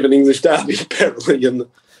 1967 English Derby apparently, and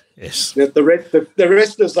yes, the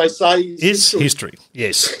rest, as they say, is history.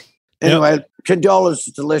 Yes. Anyway,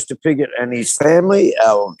 condolences to Lester Piggott and his family.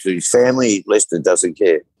 To his family, Lester doesn't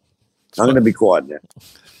care. I'm going to be quiet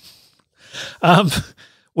now.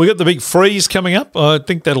 We got the big freeze coming up. I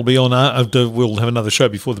think that'll be on. We'll have another show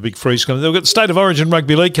before the big freeze comes. We've got the State of Origin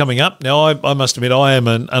Rugby League coming up. Now, I must admit, I am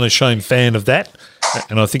an unashamed fan of that,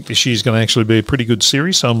 and I think this year's going to actually be a pretty good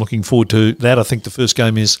series, so I'm looking forward to that. I think the first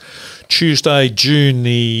game is Tuesday, June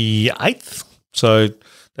the 8th, so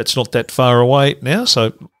that's not that far away now,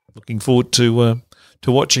 so looking forward to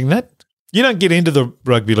watching that. You don't get into the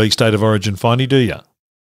Rugby League State of Origin, Finey, do you?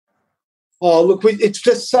 Oh, look, it's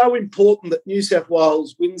just so important that New South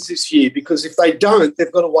Wales wins this year, because if they don't,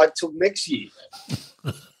 they've got to wait till next year.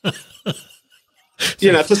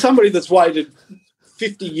 For somebody that's waited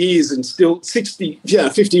 50 years and still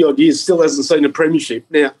 50-odd years, still hasn't seen a premiership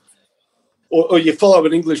now, or you follow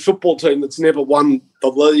an English football team that's never won the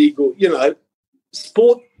league, or,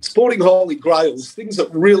 sporting holy grails, things that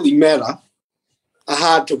really matter, are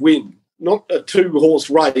hard to win. Not a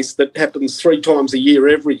 2-horse race that happens 3 times a year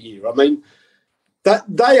every year. I mean, that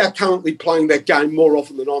they are currently playing that game more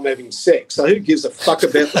often than I'm having sex. So who gives a fuck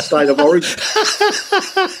about the State of Origin?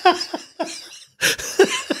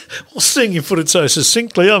 Seeing you put it so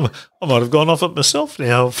succinctly, I might have gone off it myself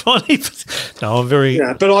now. Funny, but no, I'm very.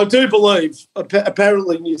 Yeah, but I do believe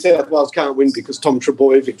apparently New South Wales can't win because Tom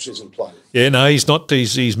Trebojevic isn't playing. Yeah, no, he's not.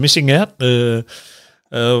 He's missing out. Turbo,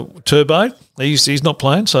 he's not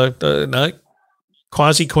playing. So no,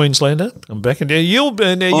 quasi Queenslander. I'm back in there. You're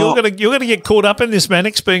gonna get caught up in this,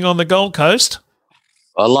 Mannix, being on the Gold Coast.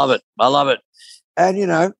 I love it.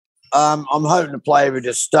 And I'm hoping to play with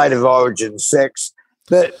a state of origin sex,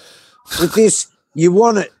 but with this, you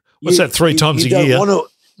want it. What's that? 3 times a year?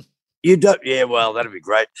 You don't. Yeah, well, that'd be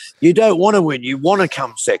great. You don't want to win. You want to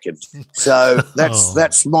come second. So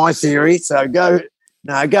that's my theory. So go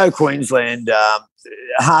Queensland.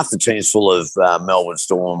 Half the team's full of Melbourne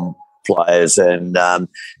Storm players, and I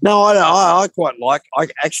quite like. I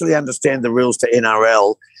actually understand the rules to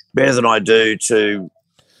NRL better than I do to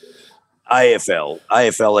AFL,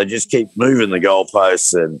 they just keep moving the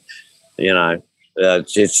goalposts, and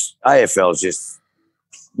just AFL is just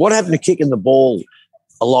what happened to kicking the ball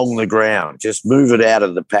along the ground? Just move it out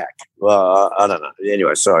of the pack. I don't know.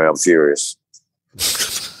 Anyway, sorry, I'm furious.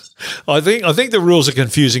 I think the rules are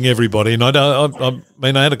confusing everybody, and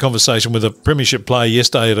I had a conversation with a premiership player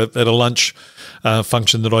yesterday at a lunch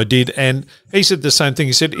function that I did, and he said the same thing.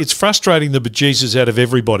 He said it's frustrating the bejesus out of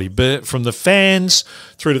everybody, but from the fans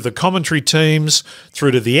through to the commentary teams,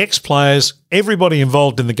 through to the ex-players, everybody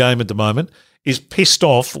involved in the game at the moment is pissed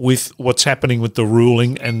off with what's happening with the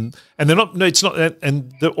ruling, and they're not. It's not,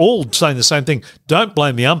 and they're all saying the same thing. Don't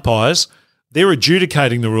blame the umpires. They're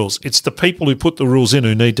adjudicating the rules. It's the people who put the rules in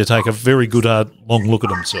who need to take a very good, hard, long look at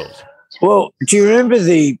themselves. Well, do you remember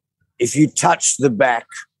if you touch the back,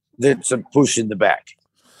 that's a push in the back?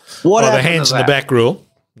 The hands in the back rule?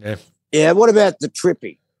 Yeah. Yeah, what about the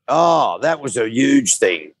tripping? Oh, that was a huge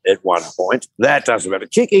thing at one point. That doesn't matter.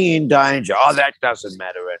 Kicking in danger, that doesn't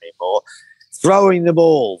matter anymore. Throwing the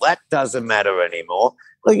ball, that doesn't matter anymore.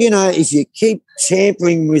 Look, if you keep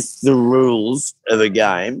tampering with the rules of a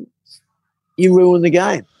game, you ruin the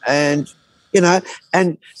game. And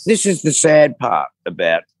this is the sad part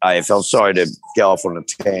about AFL. Sorry to go off on a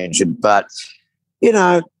tangent, but,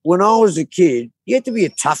 when I was a kid, you had to be a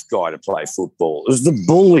tough guy to play football. It was the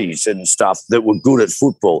bullies and stuff that were good at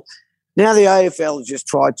football. Now the AFL has just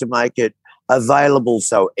tried to make it available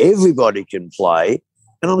so everybody can play.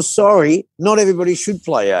 And I'm sorry, not everybody should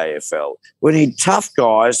play AFL. We need tough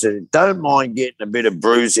guys that don't mind getting a bit of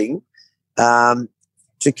bruising to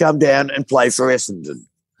come down and play for Essendon.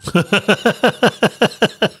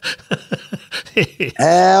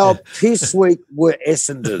 How piss weak were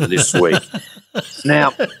Essendon this week?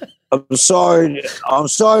 Now, I'm sorry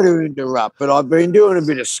to interrupt, but I've been doing a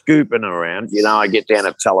bit of scooping around. I get down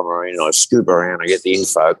to Tullamarine, I scoop around, I get the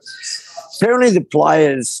info. Apparently the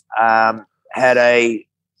players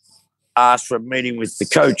asked for a meeting with the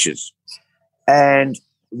coaches. And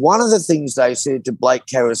one of the things they said to Blake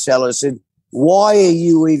Carousel said, why are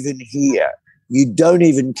you even here? You don't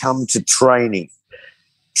even come to training.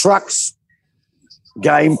 Truck's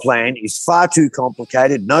game plan is far too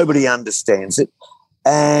complicated. Nobody understands it.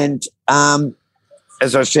 And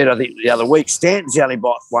as I said, I think the other week, Stanton's the only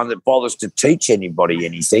one that bothers to teach anybody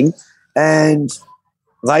anything. And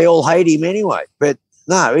they all hate him anyway. But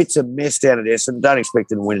no, it's a mess down at Essendon. Don't expect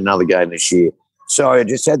them to win another game this year. Sorry, I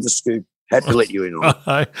just had the scoop. Had to let you in on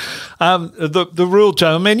it. The rule,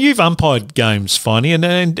 Joe, you've umpired games, Finey,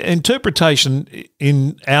 and interpretation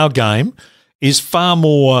in our game is far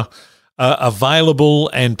more available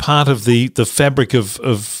and part of the fabric of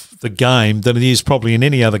the game than it is probably in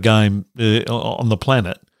any other game on the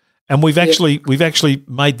planet. And we've actually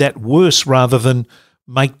made that worse rather than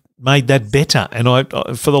made that better. And I,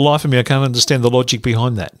 for the life of me, I can't understand the logic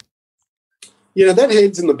behind that. That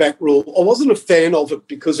hands in the back rule, I wasn't a fan of it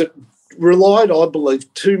because it relied, I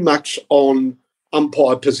believe, too much on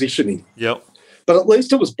umpire positioning. Yep. But at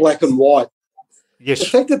least it was black and white. Yes. The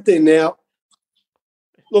fact that they're now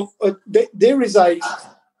 – look, there is an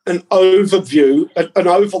overview, an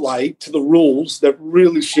overlay to the rules that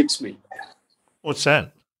really shits me. What's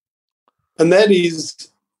that? And that is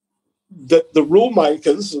that the rule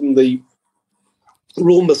makers and the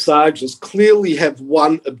rule massagers clearly have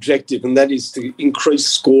one objective, and that is to increase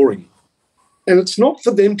scoring. And it's not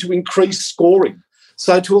for them to increase scoring.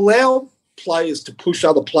 So to allow players to push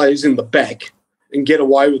other players in the back and get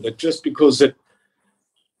away with it just because it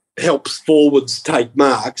helps forwards take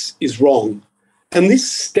marks is wrong. And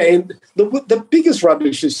the biggest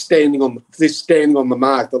rubbish is standing on the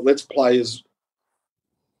mark that lets players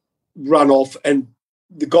run off, and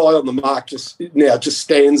the guy on the mark just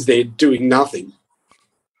stands there doing nothing.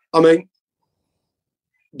 The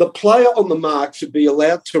player on the mark should be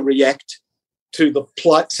allowed to react to the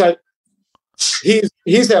play. So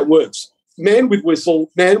Here's how it works. Man with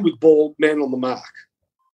whistle, man with ball, man on the mark.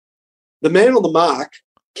 The man on the mark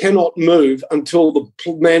cannot move until the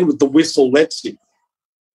man with the whistle lets him.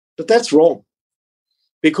 But that's wrong,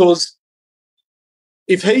 because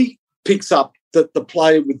if he picks up that the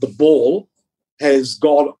player with the ball has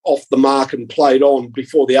gone off the mark and played on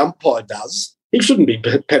before the umpire does, he shouldn't be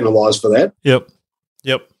penalised for that. Yep.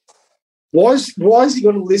 Why is he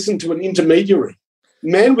going to listen to an intermediary?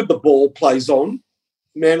 Man with the ball plays on,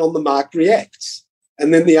 man on the mark reacts,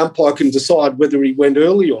 and then the umpire can decide whether he went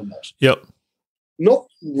early or not. Yep. Not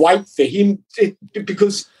wait for him,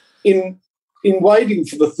 because in waiting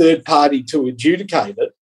for the third party to adjudicate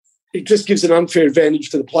it, it just gives an unfair advantage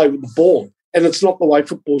to the player with the ball, and it's not the way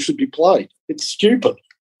football should be played. It's stupid.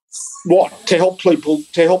 What, to help people,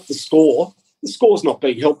 to help the score? The score's not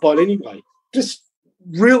being helped by it anyway. Just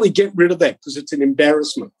really get rid of that, because it's an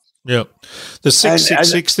embarrassment. Yeah. The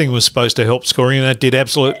 666 thing was supposed to help scoring, and that did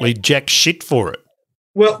absolutely jack shit for it.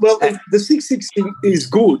 Well, the 660 is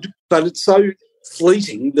good, but it's so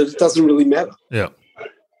fleeting that it doesn't really matter. Yeah.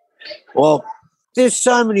 Well, there's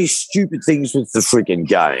so many stupid things with the freaking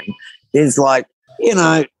game. There's like,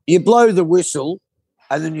 you blow the whistle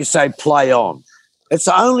and then you say play on. It's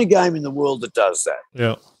the only game in the world that does that.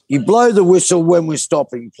 Yeah. You blow the whistle when we're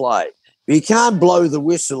stopping play. But you can't blow the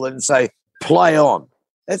whistle and say play on.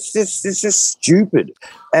 It's just stupid.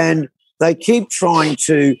 And they keep trying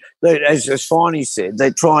to, as Finey said,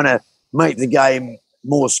 they're trying to make the game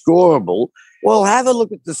more scoreable. Well, have a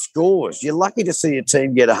look at the scores. You're lucky to see a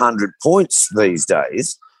team get 100 points these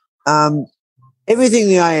days. Everything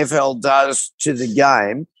the AFL does to the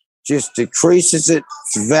game just decreases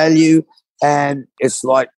its value, and it's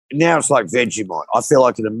like Vegemite. I feel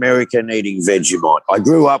like an American eating Vegemite. I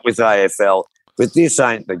grew up with AFL, but this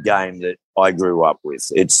ain't the game that I grew up with.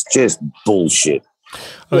 It's just bullshit.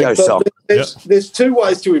 There's two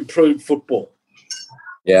ways to improve football.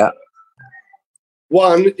 Yeah.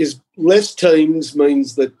 One is less teams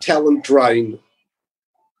means that talent drain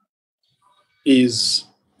is,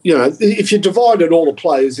 if you divided all the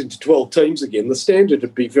players into 12 teams again, the standard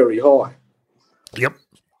would be very high. Yep.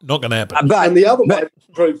 Not going to happen. And the other way to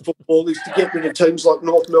improve football is to get rid of teams like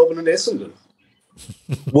North Melbourne and Essendon.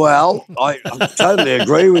 Well, I totally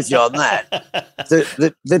agree with you on that.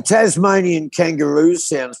 The Tasmanian Kangaroos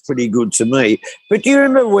sounds pretty good to me. But do you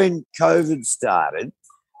remember when COVID started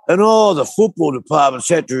and, the football departments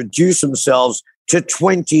had to reduce themselves to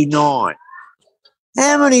 29?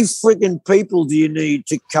 How many freaking people do you need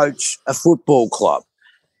to coach a football club?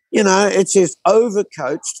 It's just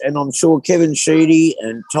overcoached, and I'm sure Kevin Sheedy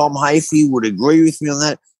and Tom Hafey would agree with me on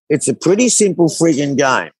that. It's a pretty simple freaking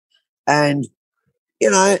game. And,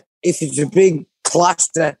 if it's a big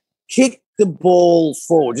cluster, kick the ball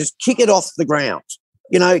forward. Just kick it off the ground.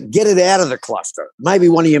 Get it out of the cluster. Maybe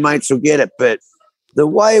one of your mates will get it, but the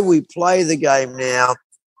way we play the game now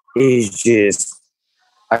is just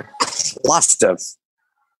a cluster.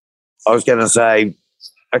 I was going to say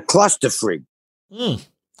a cluster frig. I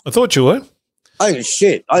thought you were. I think it's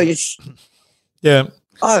shit. Yeah.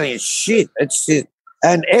 I think it's shit. It's just,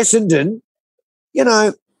 and Essendon,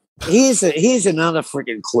 here's another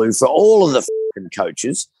freaking clue for all of the freaking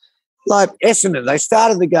coaches. Like Essendon, they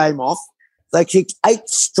started the game off, they kicked 8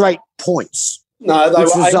 straight points. No, they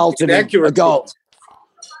which were resulted in a goal.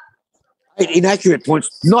 8 inaccurate points,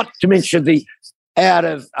 not to mention the out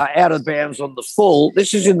of bounds on the full.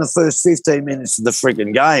 This is in the first 15 minutes of the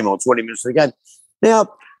freaking game, or 20 minutes of the game.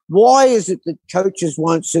 Now, why is it that coaches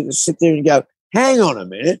won't sit there and go, hang on a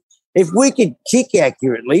minute, if we could kick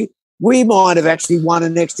accurately, we might have actually won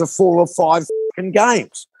an extra 4 or 5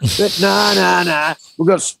 games. But no. We've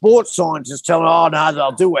got sports scientists telling,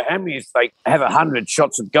 they'll do a hammy if they have 100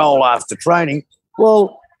 shots at goal after training.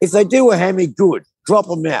 Well, if they do a hammy, good. Drop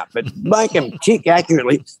them out. But make them kick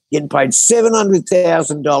accurately. Getting paid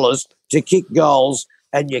 $700,000 to kick goals,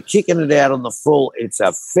 and you're kicking it out on the full. It's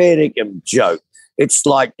a fair dinkum joke. It's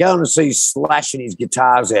like going to see Slash and his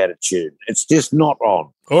guitar's out of tune. It's just not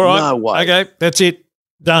on. All right. No way. Okay, that's it.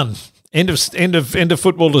 Done. End of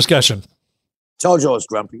football discussion. Told you I was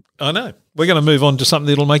grumpy. I know. We're going to move on to something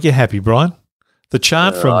that'll make you happy, Brian. The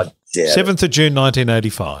chart from 7th of June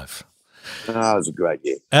 1985. It was a great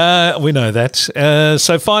year. We know that.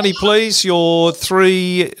 So, Finey, please, your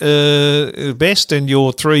 3 best and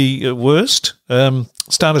your 3 worst.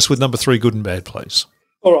 Start us with number 3, good and bad, please.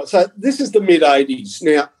 All right, so this is the mid-'80s.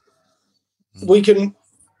 Now,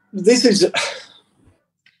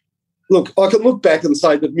 look, I can look back and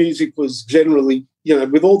say that music was generally,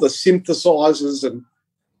 with all the synthesizers and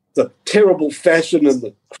the terrible fashion and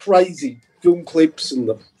the crazy film clips,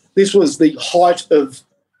 and this was the height of,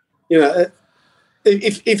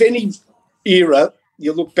 if any era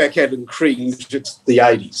you look back at and cringe, it's the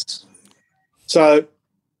 80s. So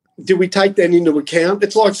do we take that into account?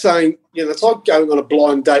 It's like saying, it's like going on a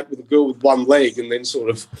blind date with a girl with one leg and then sort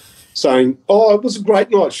of saying, oh, it was a great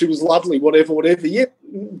night, she was lovely, whatever. Yeah,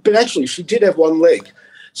 but actually she did have one leg.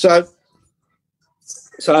 So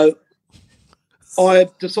I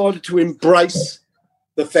decided to embrace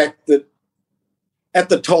the fact that at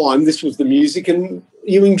the time this was the music and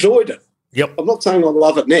you enjoyed it. Yep. I'm not saying I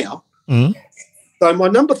love it now. Mm. So my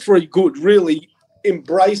number 3 good really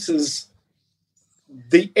embraces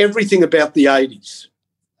the everything about the 80s.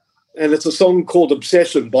 And it's a song called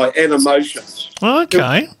Obsession by Animotion.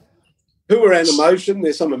 Okay. Who are Animotion?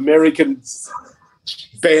 They're some American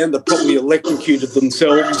band that probably electrocuted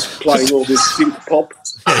themselves playing all this synth pop.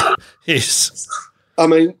 Yes. I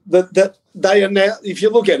mean, that they are now, if you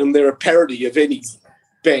look at them, they're a parody of any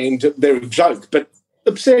band. They're a joke. But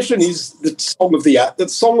Obsession is the song of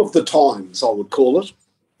the times, I would call it.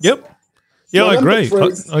 Yep. Yeah, My I agree.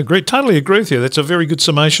 number 3 I agree. Totally agree with you. That's a very good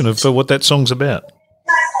summation of what that song's about.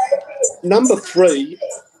 Number 3,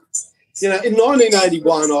 in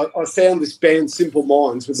 1981, I found this band, Simple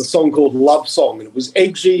Minds, with a song called Love Song, and it was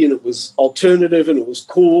edgy and it was alternative and it was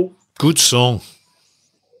cool. Good song.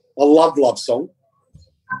 I love Love Song.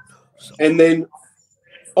 And then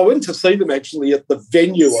I went to see them actually at the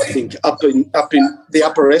venue, I think, up in the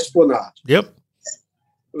Upper Esplanade. Yep.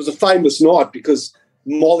 It was a famous night because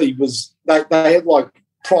Molly was they had like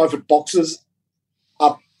private boxes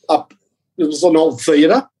up. It was an old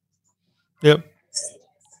theatre. Yep.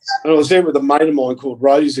 And I was there with a mate of mine called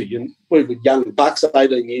Rosie, and we were young bucks,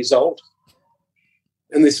 18 years old.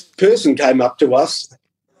 And this person came up to us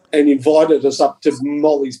and invited us up to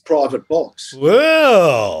Molly's private box.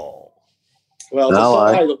 Well, the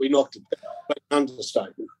way that we knocked it down, was an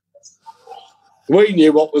understatement. We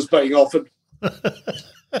knew what was being offered. And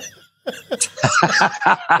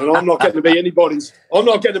I'm not going to be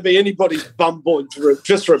anybody's bum boy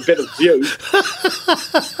just for a better view.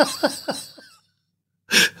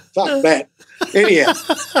 Fuck that. Anyhow,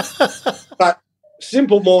 but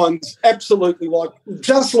Simple Minds, absolutely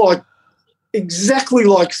exactly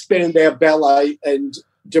like Spandau Ballet and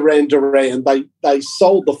Duran Duran. They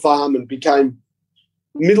sold the farm and became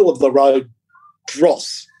middle of the road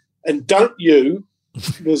dross. And Don't You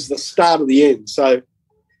was the start of the end. So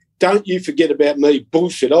Don't You Forget About Me,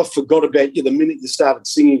 bullshit. I forgot about you the minute you started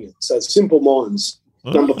singing it. So Simple Minds,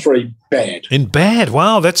 number 3, bad. In bad.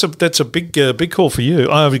 Wow, that's a big call for you.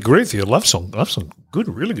 I agree with you. Love song. Good,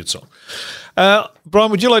 really good song.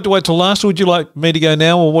 Brian, would you like to wait till last, or would you like me to go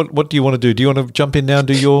now, or what do you want to do? Do you want to jump in now and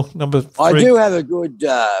do your number 3? I do have a good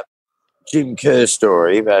Jim Kerr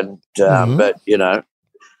story, but Can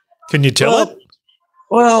you tell it?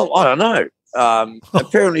 Well, I don't know.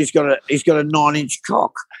 Apparently, he's got a 9-inch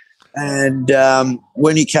cock, and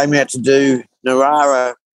when he came out to do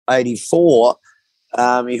Narara '84,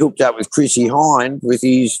 he hooked up with Chrissy Hind with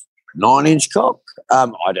his 9-inch cock. I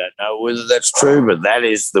don't know whether that's true, but that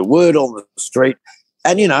is the word on the street.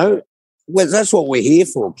 And, that's what we're here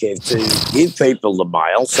for, Kev, to give people the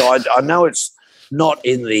mail. So I know it's not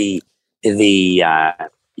in the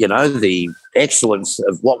excellence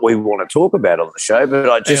of what we want to talk about on the show, but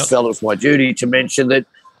I just felt it was my duty to mention that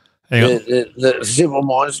the Simple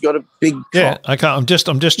Minds got a big cock. Yeah, okay. I'm just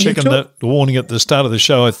checking the warning at the start of the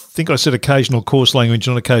show. I think I said occasional coarse language,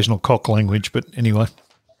 not occasional cock language, but anyway.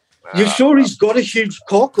 You sure he's got a huge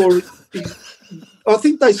cock, or I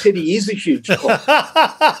think they said he is a huge cock.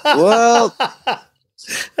 Well,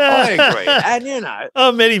 I agree, and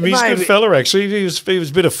I met him. He's a good fella, actually. He was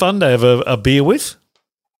a bit of fun to have a beer with.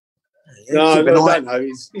 No, I don't know.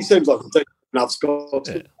 He seems like a decent enough Scot.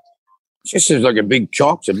 Yeah. Just seems like a big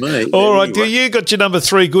cock to me. All right, do you got your number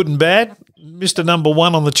 3 good and bad, Mr. Number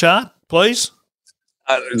 1 on the chart, please?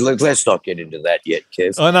 Let's not get into that yet,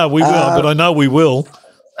 Kev. I know we will, but I know we will.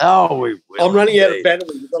 Oh, we will. I'm running out of battery.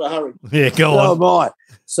 You've got to hurry. Yeah, go on.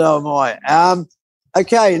 So am I.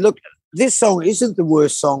 Okay, look, this song isn't the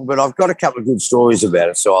worst song, but I've got a couple of good stories about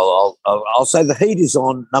it. So I'll say The Heat is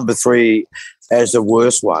on number 3 as the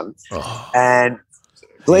worst one. Oh. And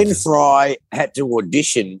Glenn Fry had to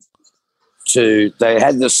audition they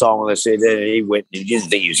had the song and they said he went, he didn't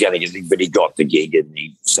think he was going to get it, but he got the gig and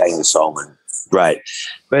he sang the song and great.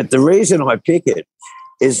 But the reason I pick it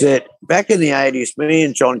is that back in the 80s, me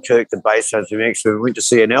and John Kirk, the bass hunter from Exmouth, went to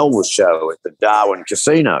see an Elvis show at the Darwin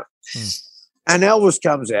Casino. And Elvis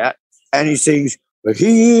comes out and he sings, "The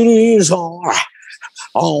heat is on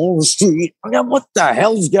the street." I go, what the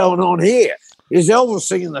hell's going on here? Is Elvis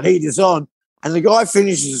singing "The Heat is on"? And the guy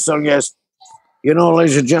finishes the song and goes,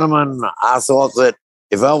 "Ladies and gentlemen, I thought that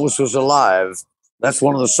if Elvis was alive, that's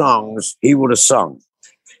one of the songs he would have sung.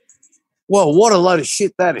 Well, what a load of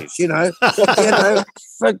shit that is, you know.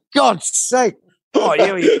 For God's sake. Oh,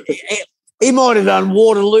 he might have done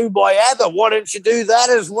Waterloo by ABBA. Why don't you do that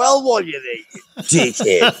as well while you're there, you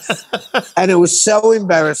dickhead? And it was so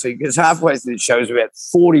embarrassing because halfway through the show, there was about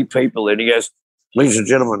 40 people, and he goes, ladies and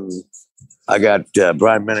gentlemen, I got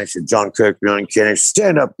Brian Mannix and John Kirkby and Kenny.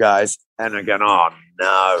 Stand up, guys. And they're going, oh,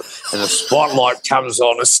 no. And the spotlight comes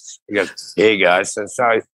on us. He goes, here you go. So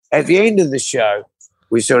at the end of the show,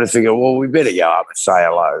 we sort of figure, well, we better go up and say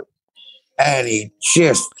hello. And he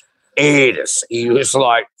just aired us. He was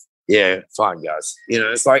like, yeah, fine, guys. You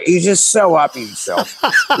know, it's like he's just so up himself.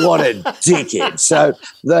 What a dickhead. So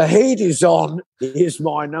The Heat Is On is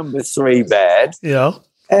my number 3 bad. Yeah.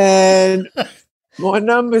 And my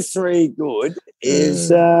number 3 good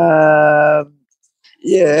is,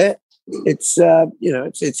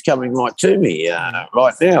 it's coming right to me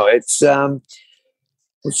right now. It's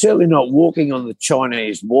certainly not Walking on the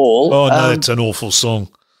Chinese Wall. Oh, no, it's an awful song.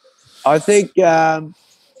 I think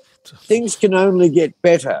Things Can Only Get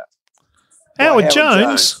Better. Howard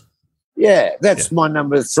Jones? Yeah, that's my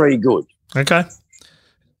number 3 good. Okay.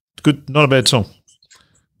 Good. Not a bad song.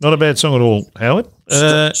 Not a bad song at all, Howard.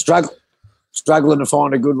 Struggling to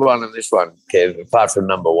find a good one in this one, Kev, apart from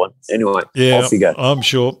number 1. Anyway, off you go. I'm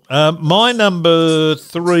sure. My number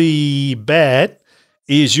 3 bad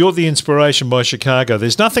is You're the Inspiration by Chicago.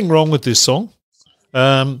 There's nothing wrong with this song.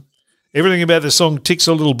 Everything about the song ticks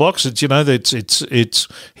a little box. It's, it's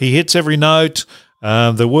he hits every note.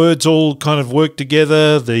 The words all kind of work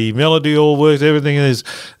together. The melody all works. Everything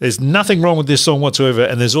there's nothing wrong with this song whatsoever.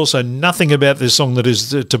 And there's also nothing about this song that is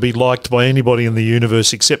to be liked by anybody in the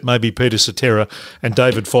universe except maybe Peter Cetera and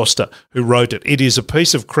David Foster, who wrote it. It is a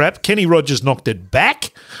piece of crap. Kenny Rogers knocked it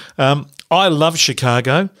back. I love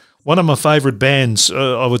Chicago. One of my favourite bands.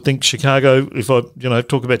 I would think Chicago. If I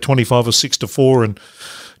talk about 25 or 6 to 4 and.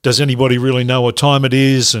 Does anybody really know what time it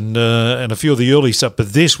is? And a few of the early stuff,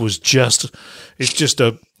 but this was it's just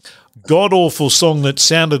a god-awful song that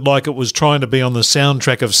sounded like it was trying to be on the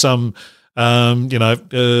soundtrack of some,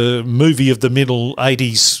 movie of the middle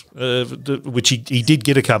 80s, which he did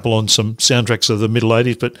get a couple on some soundtracks of the middle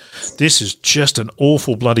 80s, but this is just an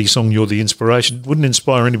awful bloody song, You're the Inspiration. It wouldn't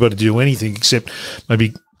inspire anybody to do anything except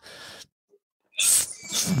maybe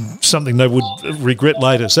something they would regret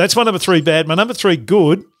later. So that's my number 3 bad. My number 3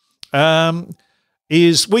 good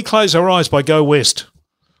is We Close Our Eyes by Go West.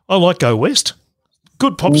 I like Go West.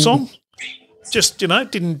 Good pop song. Just,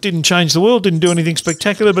 didn't change the world, didn't do anything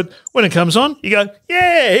spectacular, but when it comes on, you go,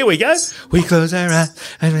 yeah, here we go. We close our eyes.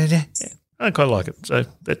 I quite like it.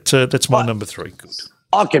 So that's my number 3 good.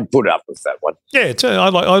 I can put up with that one. Yeah, I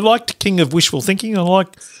liked King of Wishful Thinking. I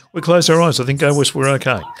like We Close Our Eyes. I think Go West were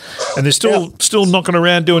okay. And they're still knocking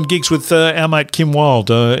around doing gigs with our mate Kim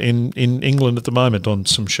Wilde in England at the moment on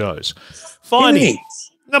some shows. Finally,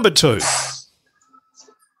 number 2.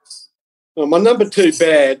 Well, my number 2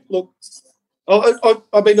 bad, look, I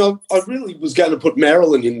really was going to put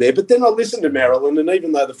Marilyn in there, but then I listened to Marilyn, and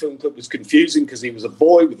even though the film clip was confusing because he was a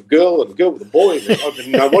boy with a girl and a girl with a boy, and I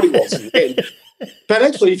didn't know what he was in the end. But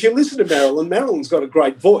actually, if you listen to Marilyn, Marilyn's got a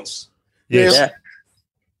great voice. Yes. Now,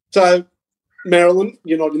 so, Marilyn,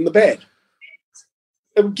 you're not in the bad.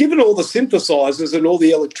 And given all the synthesizers and all the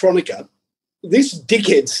electronica, this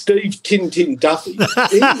dickhead, Steve Tintin Duffy, he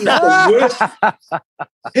is the worst.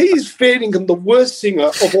 He is feeding him the worst singer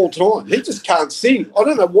of all time. He just can't sing. I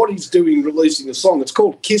don't know what he's doing releasing a song. It's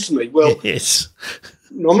called Kiss Me. Well, yes.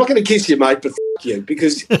 I'm not going to kiss you, mate, but f*** you,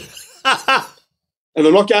 because... And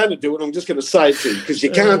I'm not going to do it. I'm just going to say it to you because you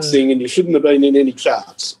can't sing and you shouldn't have been in any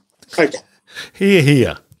charts. Okay.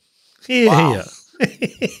 Here.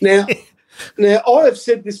 Now, I have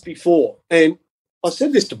said this before, and I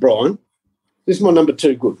said this to Brian. This is my number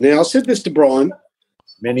 2 good. Now, I said this to Brian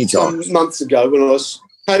many times months ago when I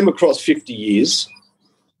came across 50 Years.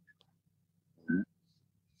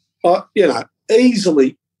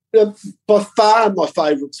 Easily, by far my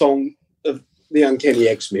favourite song of the Uncanny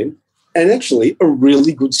X-Men. And actually a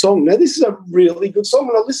really good song. Now, this is a really good song,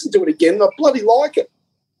 and I listened to it again, and I bloody like it.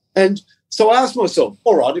 And so I asked myself,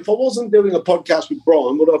 all right, if I wasn't doing a podcast with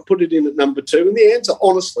Brian, would I put it in at number 2? And the answer,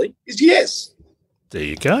 honestly, is yes. There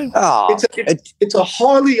you go. Oh, it's a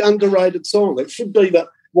highly underrated song. It should be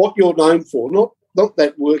what you're known for, not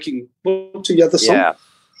that working. What's the other song? Yeah.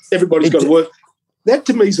 Everybody's got to work. That,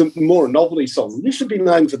 to me, is more a novelty song. You should be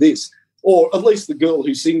known for this. Or at least the girl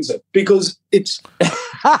who sings it, because it's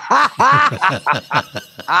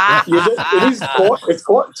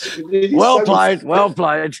well played.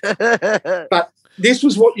 But this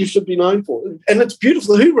was what you should be known for, and it's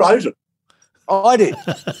beautiful. Who wrote it? I did.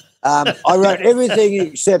 I wrote everything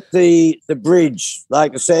except the bridge,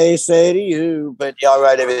 like say to you, but I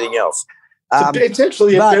wrote everything else. It's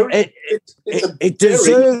actually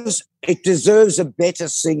it deserves a better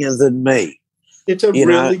singer than me. It's a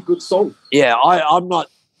really good song. Yeah, I'm not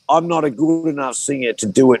a good enough singer to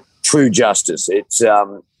do it true justice. It's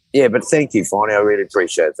but thank you, Finey. I really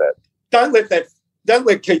appreciate that. Don't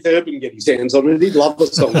let Keith Urban get his hands on it. He'd love a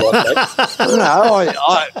song like that. No,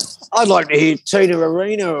 I'd like to hear Tina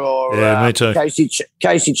Arena or me too.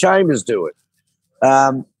 Casey Chambers do it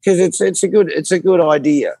because it's a good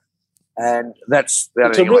idea, and it's a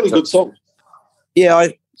really good song. Yeah,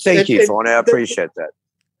 thank you, Finey. I appreciate that.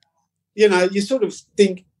 You know, you sort of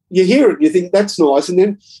think, you hear it and you think that's nice, and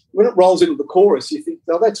then when it rolls into the chorus, you think,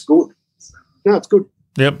 oh, that's good. No, it's good.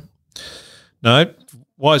 Yep. No,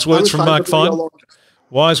 wise words from Mark Fine.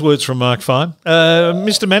 Wise words from Mark Fine.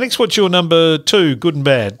 Mr. Mannix, what's your number 2, good and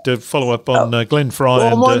bad, to follow up on Glenn Fry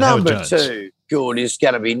and my Howard number Jones? 2, good, is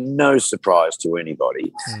going to be no surprise to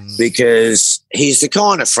anybody because he's the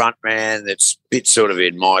kind of front man that's a bit sort of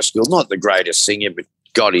in my school, not the greatest singer, but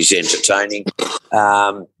God, he's entertaining.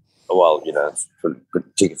 Well, you know,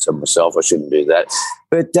 put tickets on myself, I shouldn't do that.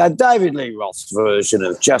 But David Lee Roth's version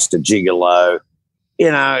of Just a Gigolo, you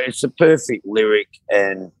know, it's a perfect lyric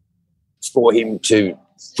and for him to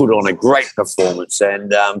put on a great performance.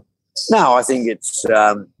 And, no, I think it's,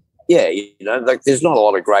 you know, like there's not a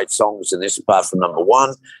lot of great songs in this apart from number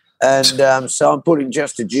 1. And so I'm putting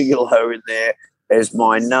Just a Gigolo in there as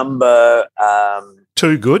my number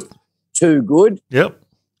 2 good. 2 good. Yep.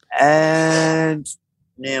 And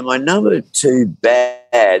now my number 2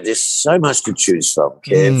 bad. There's so much to choose from,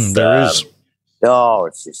 Kev. There is. Oh,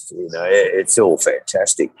 it's just, you know, it's all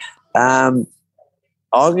fantastic. I'm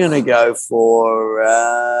going to go for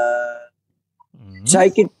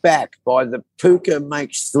Take It Back by the Puka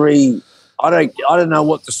Makes 3. I don't know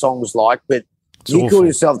what the song's like, but you call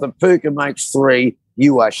yourself the Puka Makes 3,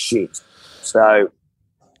 you are shit. So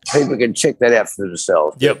people can check that out for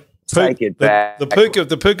themselves. Yep. Take It Back. The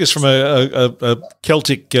Puka's from a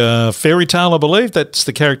Celtic fairy tale, I believe. That's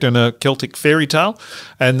the character in a Celtic fairy tale.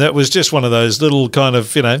 And that was just one of those little kind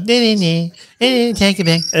of, you know, take it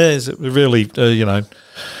back. It's really, you know.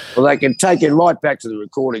 Well, they can take it right back to the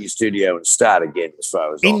recording studio and start again as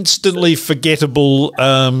far as instantly forgettable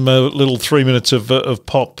little 3 minutes of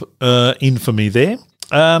pop infamy there.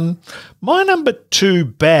 My number 2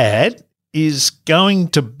 bad is going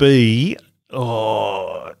to be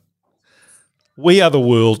We Are the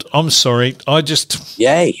World. I'm sorry. I just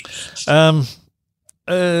yay. I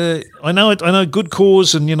know Good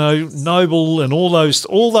Cause and, you know, Noble and all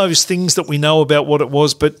those things that we know about what it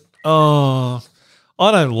was, but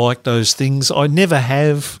I don't like those things. I never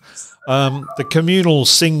have. The communal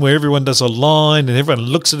sing where everyone does a line and everyone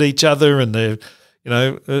looks at each other and they're, you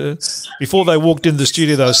know, before they walked into the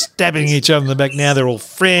studio they were stabbing each other in the back. Now they're all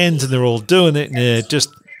friends and they're all doing it. Yeah,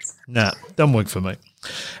 doesn't work for me.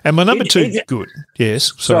 And my number 2, good.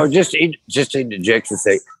 Yes. So just interject a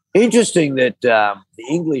thing. Interesting that the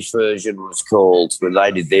English version was called, when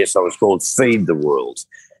they did this, it was called Feed the World.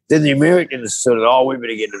 Then the Americans said, we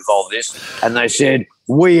better get involved in this. And they said,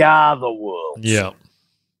 We Are the World. Yeah.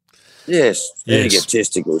 Yes. Then you get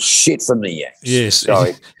testicles. Shit from the Yanks. Yes.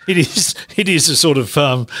 Sorry. It is a sort of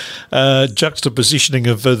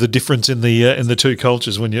juxtapositioning of the difference in the two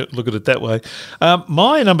cultures when you look at it that way.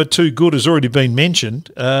 My number 2 good has already been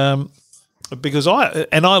mentioned because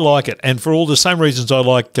I like it. And for all the same reasons I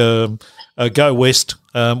like Go West,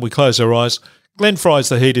 We Close Our Eyes, Glenn Fry's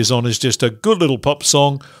The Heat Is On is just a good little pop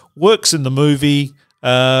song, works in the movie,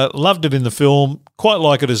 loved it in the film, quite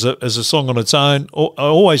like it as a song on its own. I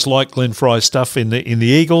always like Glenn Fry's stuff in the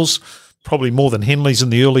Eagles, probably more than Henley's in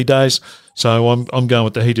the early days. So I'm going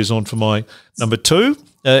with The Heat Is On for my number 2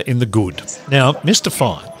 in the good. Now, Mr.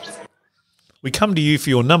 Fine, we come to you for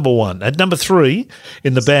your number 1. At number 3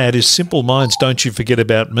 in the bad is Simple Minds' Don't You Forget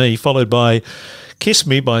About Me, followed by Kiss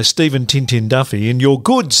Me by Stephen Tintin Duffy. And your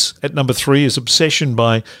goods at number 3 is Obsession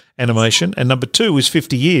by Animation. And number 2 is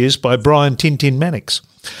 50 Years by Brian Tintin Mannix.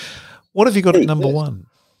 What have you got at number 1?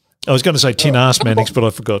 I was going to say Tin Ass Mannix, but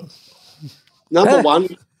I forgot. Number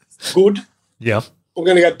 1, good. Yeah. I'm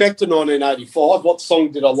going to go back to 1985. What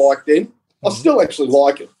song did I like then? I still actually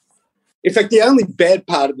like it. In fact, the only bad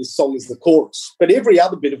part of this song is the chorus, but every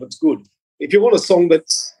other bit of it's good. If you want a song that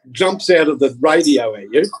jumps out of the radio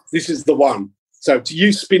at you, this is the one. So it's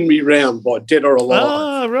You Spin Me Round by Dead or Alive.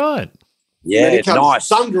 Ah, right. Yeah, it's nice.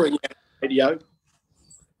 Thundering out of the radio.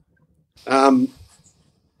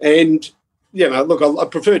 And, you know, look, I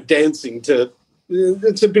prefer dancing to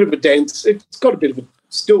it's a bit of a dance. It's got a bit of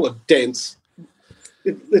still a dance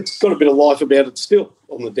it's got a bit of life about it still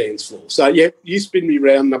on the dance floor. So, yeah, You Spin Me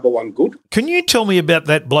Round, number one, good. Can you tell me about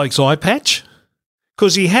that bloke's eye patch?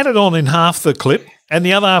 Because he had it on in half the clip, and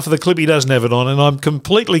the other half of the clip he doesn't have it on, and I'm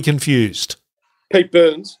completely confused. Pete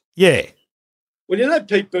Burns. Yeah. Well, you know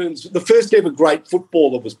Pete Burns, the first ever great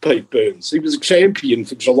footballer was Pete Burns. He was a champion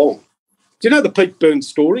for Geelong. Do you know the Pete Burns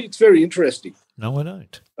story? It's very interesting. No, I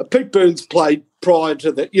don't. Pete Burns played prior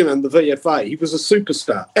to the, in the VFA. He was a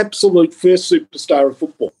superstar, absolute first superstar of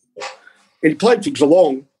football. And he played for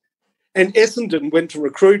Geelong, and Essendon went to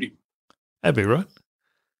recruit him. That'd be right.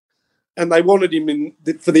 And they wanted him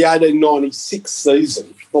for the 1896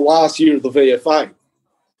 season, the last year of the VFA.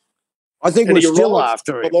 I think and we're still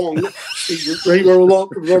after him. He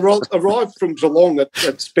arrived from Geelong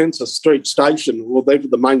at Spencer Street Station, or whatever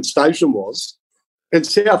the main station was, and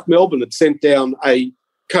South Melbourne had sent down a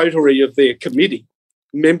coterie of their committee,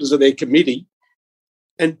 members of their committee,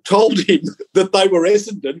 and told him that they were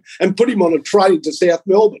Essendon and put him on a train to South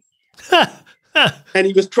Melbourne. And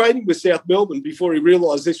he was training with South Melbourne before he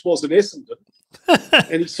realised this wasn't Essendon,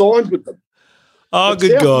 and he signed with them. Oh, but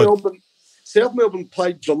good God. South Melbourne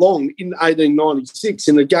played Geelong in 1896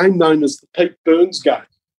 in a game known as the Pete Burns game.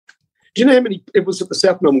 Do you know how many? It was at the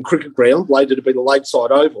South Melbourne Cricket Ground, later to be the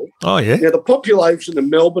Lakeside Oval. Oh, yeah. Now, the population of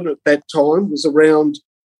Melbourne at that time was around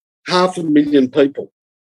 500,000 people,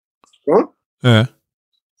 right? Yeah.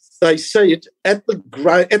 They see it at the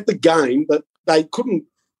game that they couldn't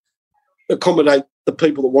accommodate the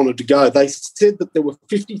people that wanted to go. They said that there were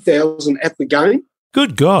 50,000 at the game.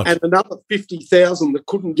 Good God. And another 50,000 that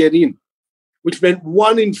couldn't get in, which meant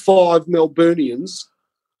 1 in 5 Melburnians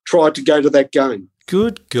tried to go to that game.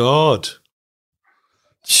 Good God.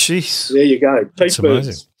 Jeez. There you go. That's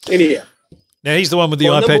amazing. Anyhow. Now, he's the one with the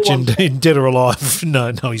eye patch in Dead or Alive.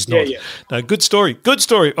 No, he's not. Yeah. No, good story. Good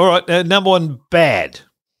story. All right, number one, bad.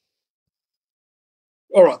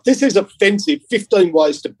 All right, this is offensive. 15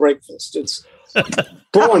 ways to breakfast. It's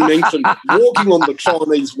Brian mentioned walking on the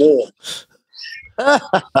Chinese wall.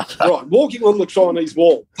 Right, walking on the Chinese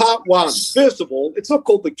wall. Part one. First of all, it's not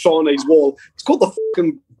called the Chinese wall. It's called the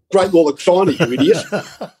fucking Great Wall of China, you idiot.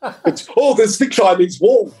 It's the Chinese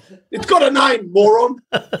wall. It's got a name, moron.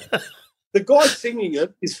 The guy singing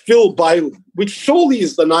it is Phil Bailey, which surely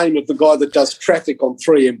is the name of the guy that does traffic on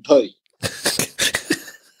 3MP.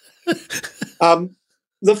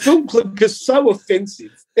 The film clip is so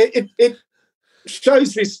offensive. It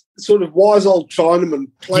shows this sort of wise old Chinaman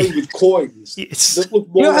playing with coins. Yes. That look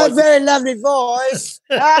more You have a very lovely voice.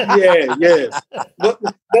 yeah.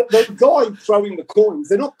 The guy throwing the coins,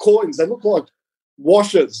 they're not coins. They look like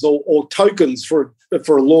washers or tokens for a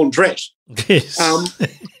laundrette. Yes. I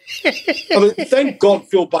mean, thank God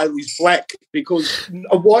Phil Bailey's black, because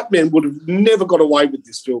a white man would have never got away with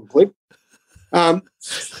this film clip.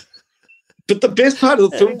 But the best part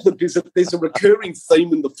of the film clip is that there's a recurring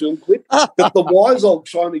theme in the film clip, that the wise old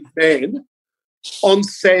Chinese man on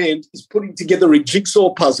sand is putting together a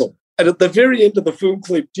jigsaw puzzle. And at the very end of the film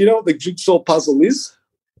clip, do you know what the jigsaw puzzle is?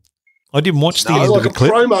 I didn't watch the end like of the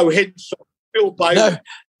clip. It's like a promo headshot of Phil Bailey. No.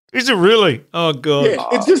 Is it really? Oh, God. Yeah,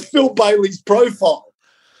 it's just Phil Bailey's profile.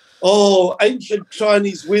 Oh, ancient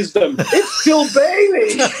Chinese wisdom. It's Phil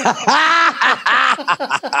Bailey.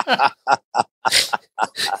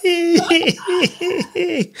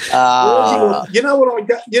 You know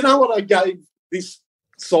what I gave this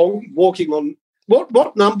song, Walking on,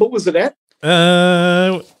 what number was it at?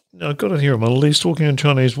 I got it here on my list. Walking on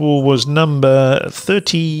Chinese Wall was number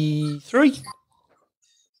 33.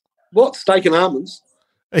 What? Steak and almonds?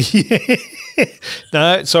 Yeah.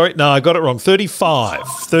 No, sorry. No, I got it wrong. 35.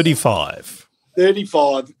 35.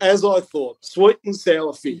 35, as I thought. Sweet and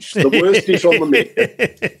sour fish, the worst dish on the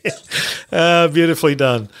menu. Beautifully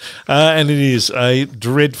done. And it is a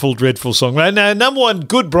dreadful, dreadful song. Now, number one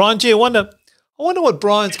good, Brian. Gee, I wonder what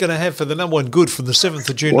Brian's going to have for the number one good from the 7th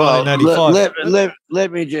of June, 1985.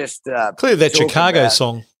 Let me just clearly that Chicago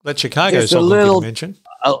song. That Chicago song you mentioned.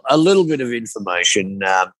 A little bit of information.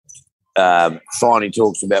 Finally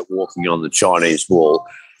talks about walking on the Chinese wall.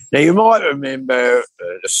 Now, you might remember a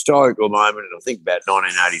historical moment, I think about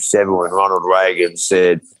 1987, when Ronald Reagan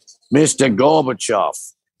said, "Mr. Gorbachev,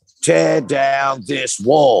 tear down this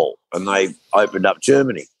wall." And they opened up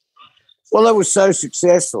Germany. Well, that was so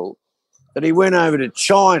successful that he went over to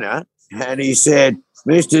China and he said,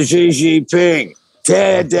 "Mr. Xi Jinping,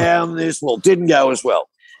 tear down this wall." Didn't go as well.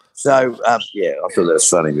 So, I thought that was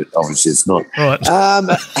funny, but obviously it's not. Right.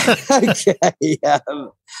 Okay.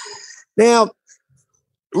 Now,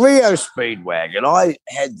 Rio Speedwagon, I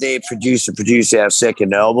had their producer produce our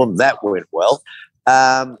second album. That went well.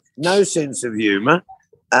 No sense of humour.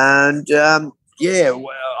 And,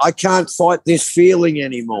 I can't fight this feeling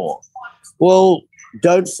anymore. Well,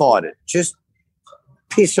 don't fight it. Just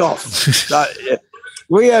piss off. So,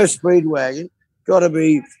 Rio Speedwagon, got to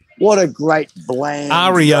be, what a great bland.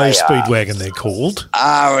 REO Speedwagon, they're called.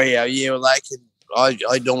 REO, yeah, well, they can, I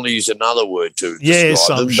normally use another word to Yes,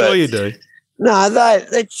 describe I'm them, sure but you do. No,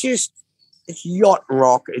 they're just, it's yacht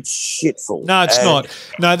rock. It's shitful. No, it's not.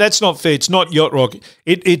 No, that's not fair. It's not yacht rock.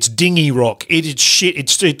 It's dinghy rock. It's shit.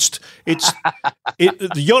 The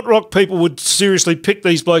yacht rock people would seriously pick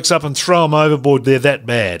these blokes up and throw them overboard. They're that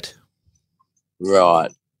bad.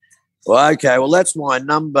 Right. Well, okay. Well, that's my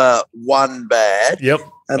number one bad. Yep.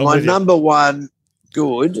 And I'm my with you. number one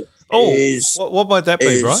good is what might that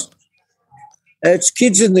be, Brian? It's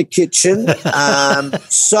Kids in the Kitchen.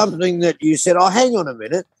 Something that you said, hang on a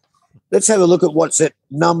minute. Let's have a look at what's at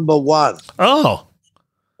number one. Oh,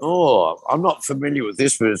 I'm not familiar with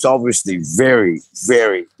this, but it's obviously very,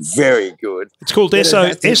 very, very good. it's called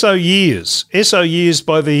SO Years. SO Years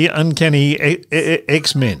by the Uncanny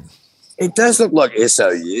X-Men. It does look like SO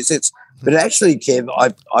Years. But actually, Kev,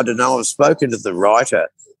 I don't know, I've spoken to the writer,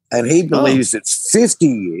 and he believes it's 50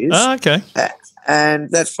 years. Oh, okay.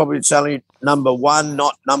 And that's probably it's only number one,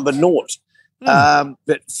 not number naught.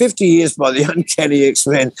 But 50 years by the Uncanny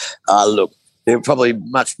X-Men, look, they're probably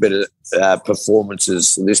much better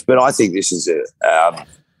performances than this, but I think this is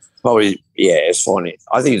probably, it's funny.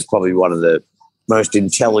 I think it's probably one of the most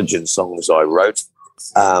intelligent songs I wrote,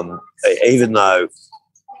 even though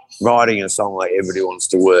writing a song like Everybody Wants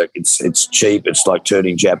to Work, it's cheap, it's like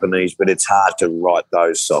turning Japanese, but it's hard to write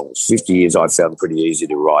those songs. 50 years I found pretty easy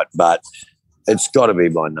to write, but it's got to be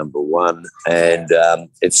my number one, and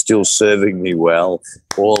it's still serving me well.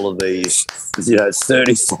 All of these,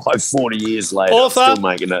 35, 40 years later, I'm still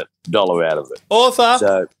making $1 out of it.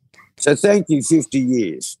 Author. So thank you, 50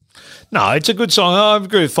 years. No, it's a good song. I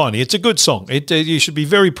agree with Finey. It's a good song. You should be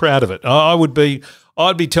very proud of it.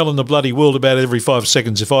 I'd be telling the bloody world about it every 5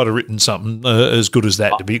 seconds if I'd have written something as good as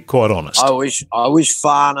that, to be quite honest. I wish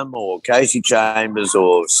Farnham or Casey Chambers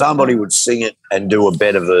or somebody would sing it and do a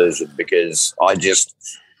better version, because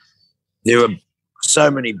there are so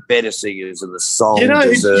many better singers and the song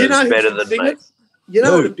deserves better than me. You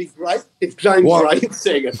know, it'd be great if James Ray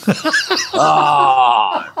sang it.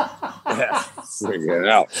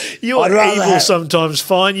 You are evil sometimes,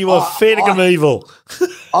 Fine. You are fair evil.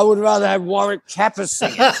 I would rather have Warwick Capper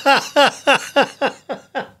sing it.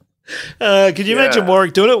 Could you imagine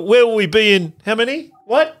Warwick doing it? Where will we be in how many?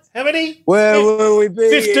 What? How many? Where will we be?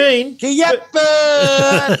 15. 50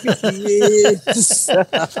 years.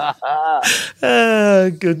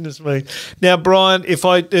 Goodness me. Now, Brian, if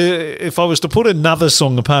I was to put another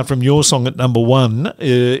song apart from your song at number one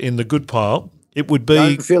in the good pile, it would be.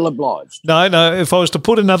 Don't feel obliged. No. If I was to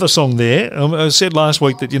put another song there, I said last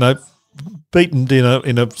week that beaten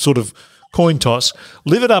in a sort of coin toss.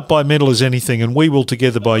 Live It Up by Metal As Anything and We Will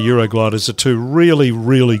Together by Eurogliders are two really,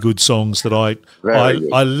 really good songs that I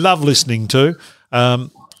love listening to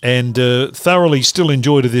and thoroughly still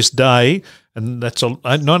enjoy to this day. And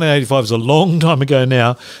 1985 is a long time ago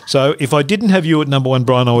now. So if I didn't have you at number one,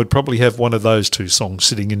 Brian, I would probably have one of those two songs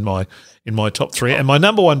sitting in my top three. And my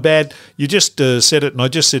number one bad, you just said it, and I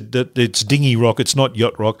just said that it's dinghy rock, it's not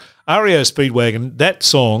yacht rock. REO Speedwagon, that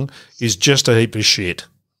song is just a heap of shit.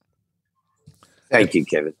 Thank you,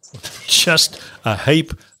 Kevin. Just a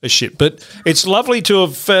heap of shit. But it's lovely to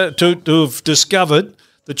have discovered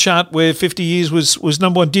the chart where 50 years was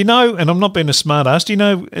number one. Do you know, and I'm not being a smart ass, do you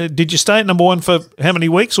know, did you stay at number one for how many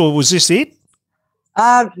weeks, or was this it?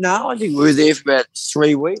 No, I think we were there for about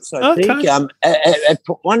 3 weeks, I think. At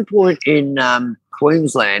one point in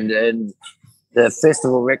Queensland, and the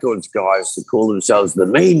Festival Records guys that call themselves the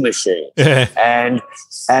Mean Machine. Yeah. And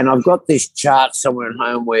I've got this chart somewhere at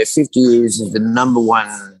home where 50 Years is the number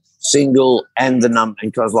one single and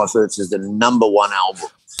Cause Life Hurts is the number one album.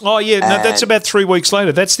 Oh, yeah, no, that's about 3 weeks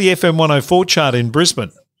later. That's the FM 104 chart in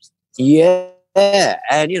Brisbane. Yeah,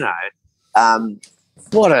 and,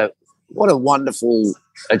 what a wonderful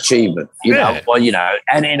achievement, know. Well,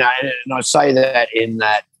 and I say that in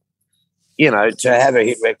that, to have a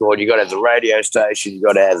hit record, you got to have the radio station, you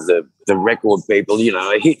got to have the record people.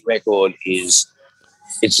 A hit record it's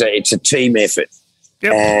a team effort,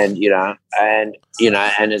 yep. And and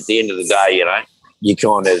at the end of the day, you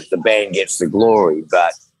kind of the band gets the glory,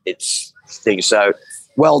 but it's things. So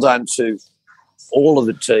well done to all of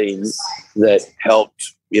the team that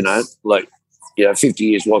helped. 50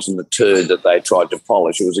 Years wasn't the turd that they tried to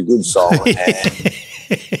polish. It was a good song,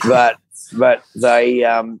 but they.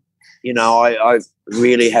 I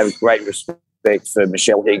really have great respect for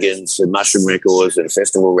Michelle Higgins and Mushroom Records and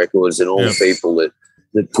Festival Records and all the people that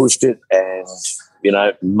that pushed it and,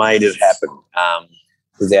 made it happen.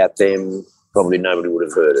 Without them, probably nobody would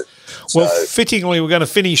have heard it. Well, fittingly, we're going to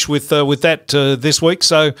finish with that this week.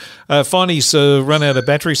 So Finey's run out of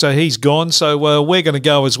battery, so he's gone. So we're going to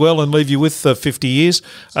go as well and leave you with 50 years.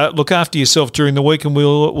 Look after yourself during the week, and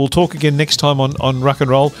we'll talk again next time on Ruck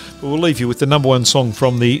and Roll. But we'll leave you with the number one song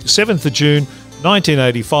from the 7th of June,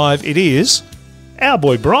 1985. It is our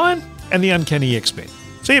boy Brian and the Uncanny X-Men.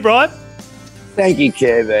 See you, Brian. Thank you,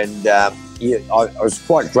 Kev. And I was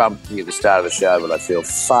quite grumpy at the start of the show, but I feel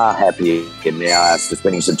far happier now after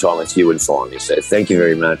spending some time with you and Finey. So thank you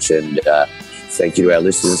very much, and thank you to our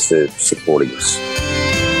listeners for supporting us.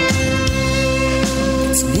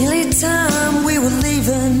 It's nearly time we were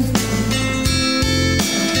leaving.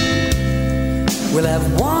 We'll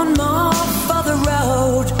have one more for the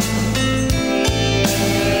road.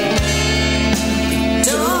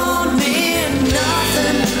 Don't mean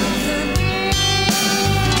nothing.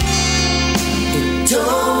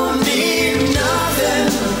 Don't mean nothing.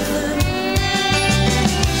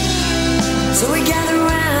 So we gather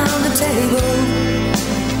around the table,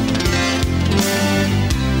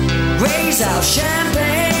 raise our champagne.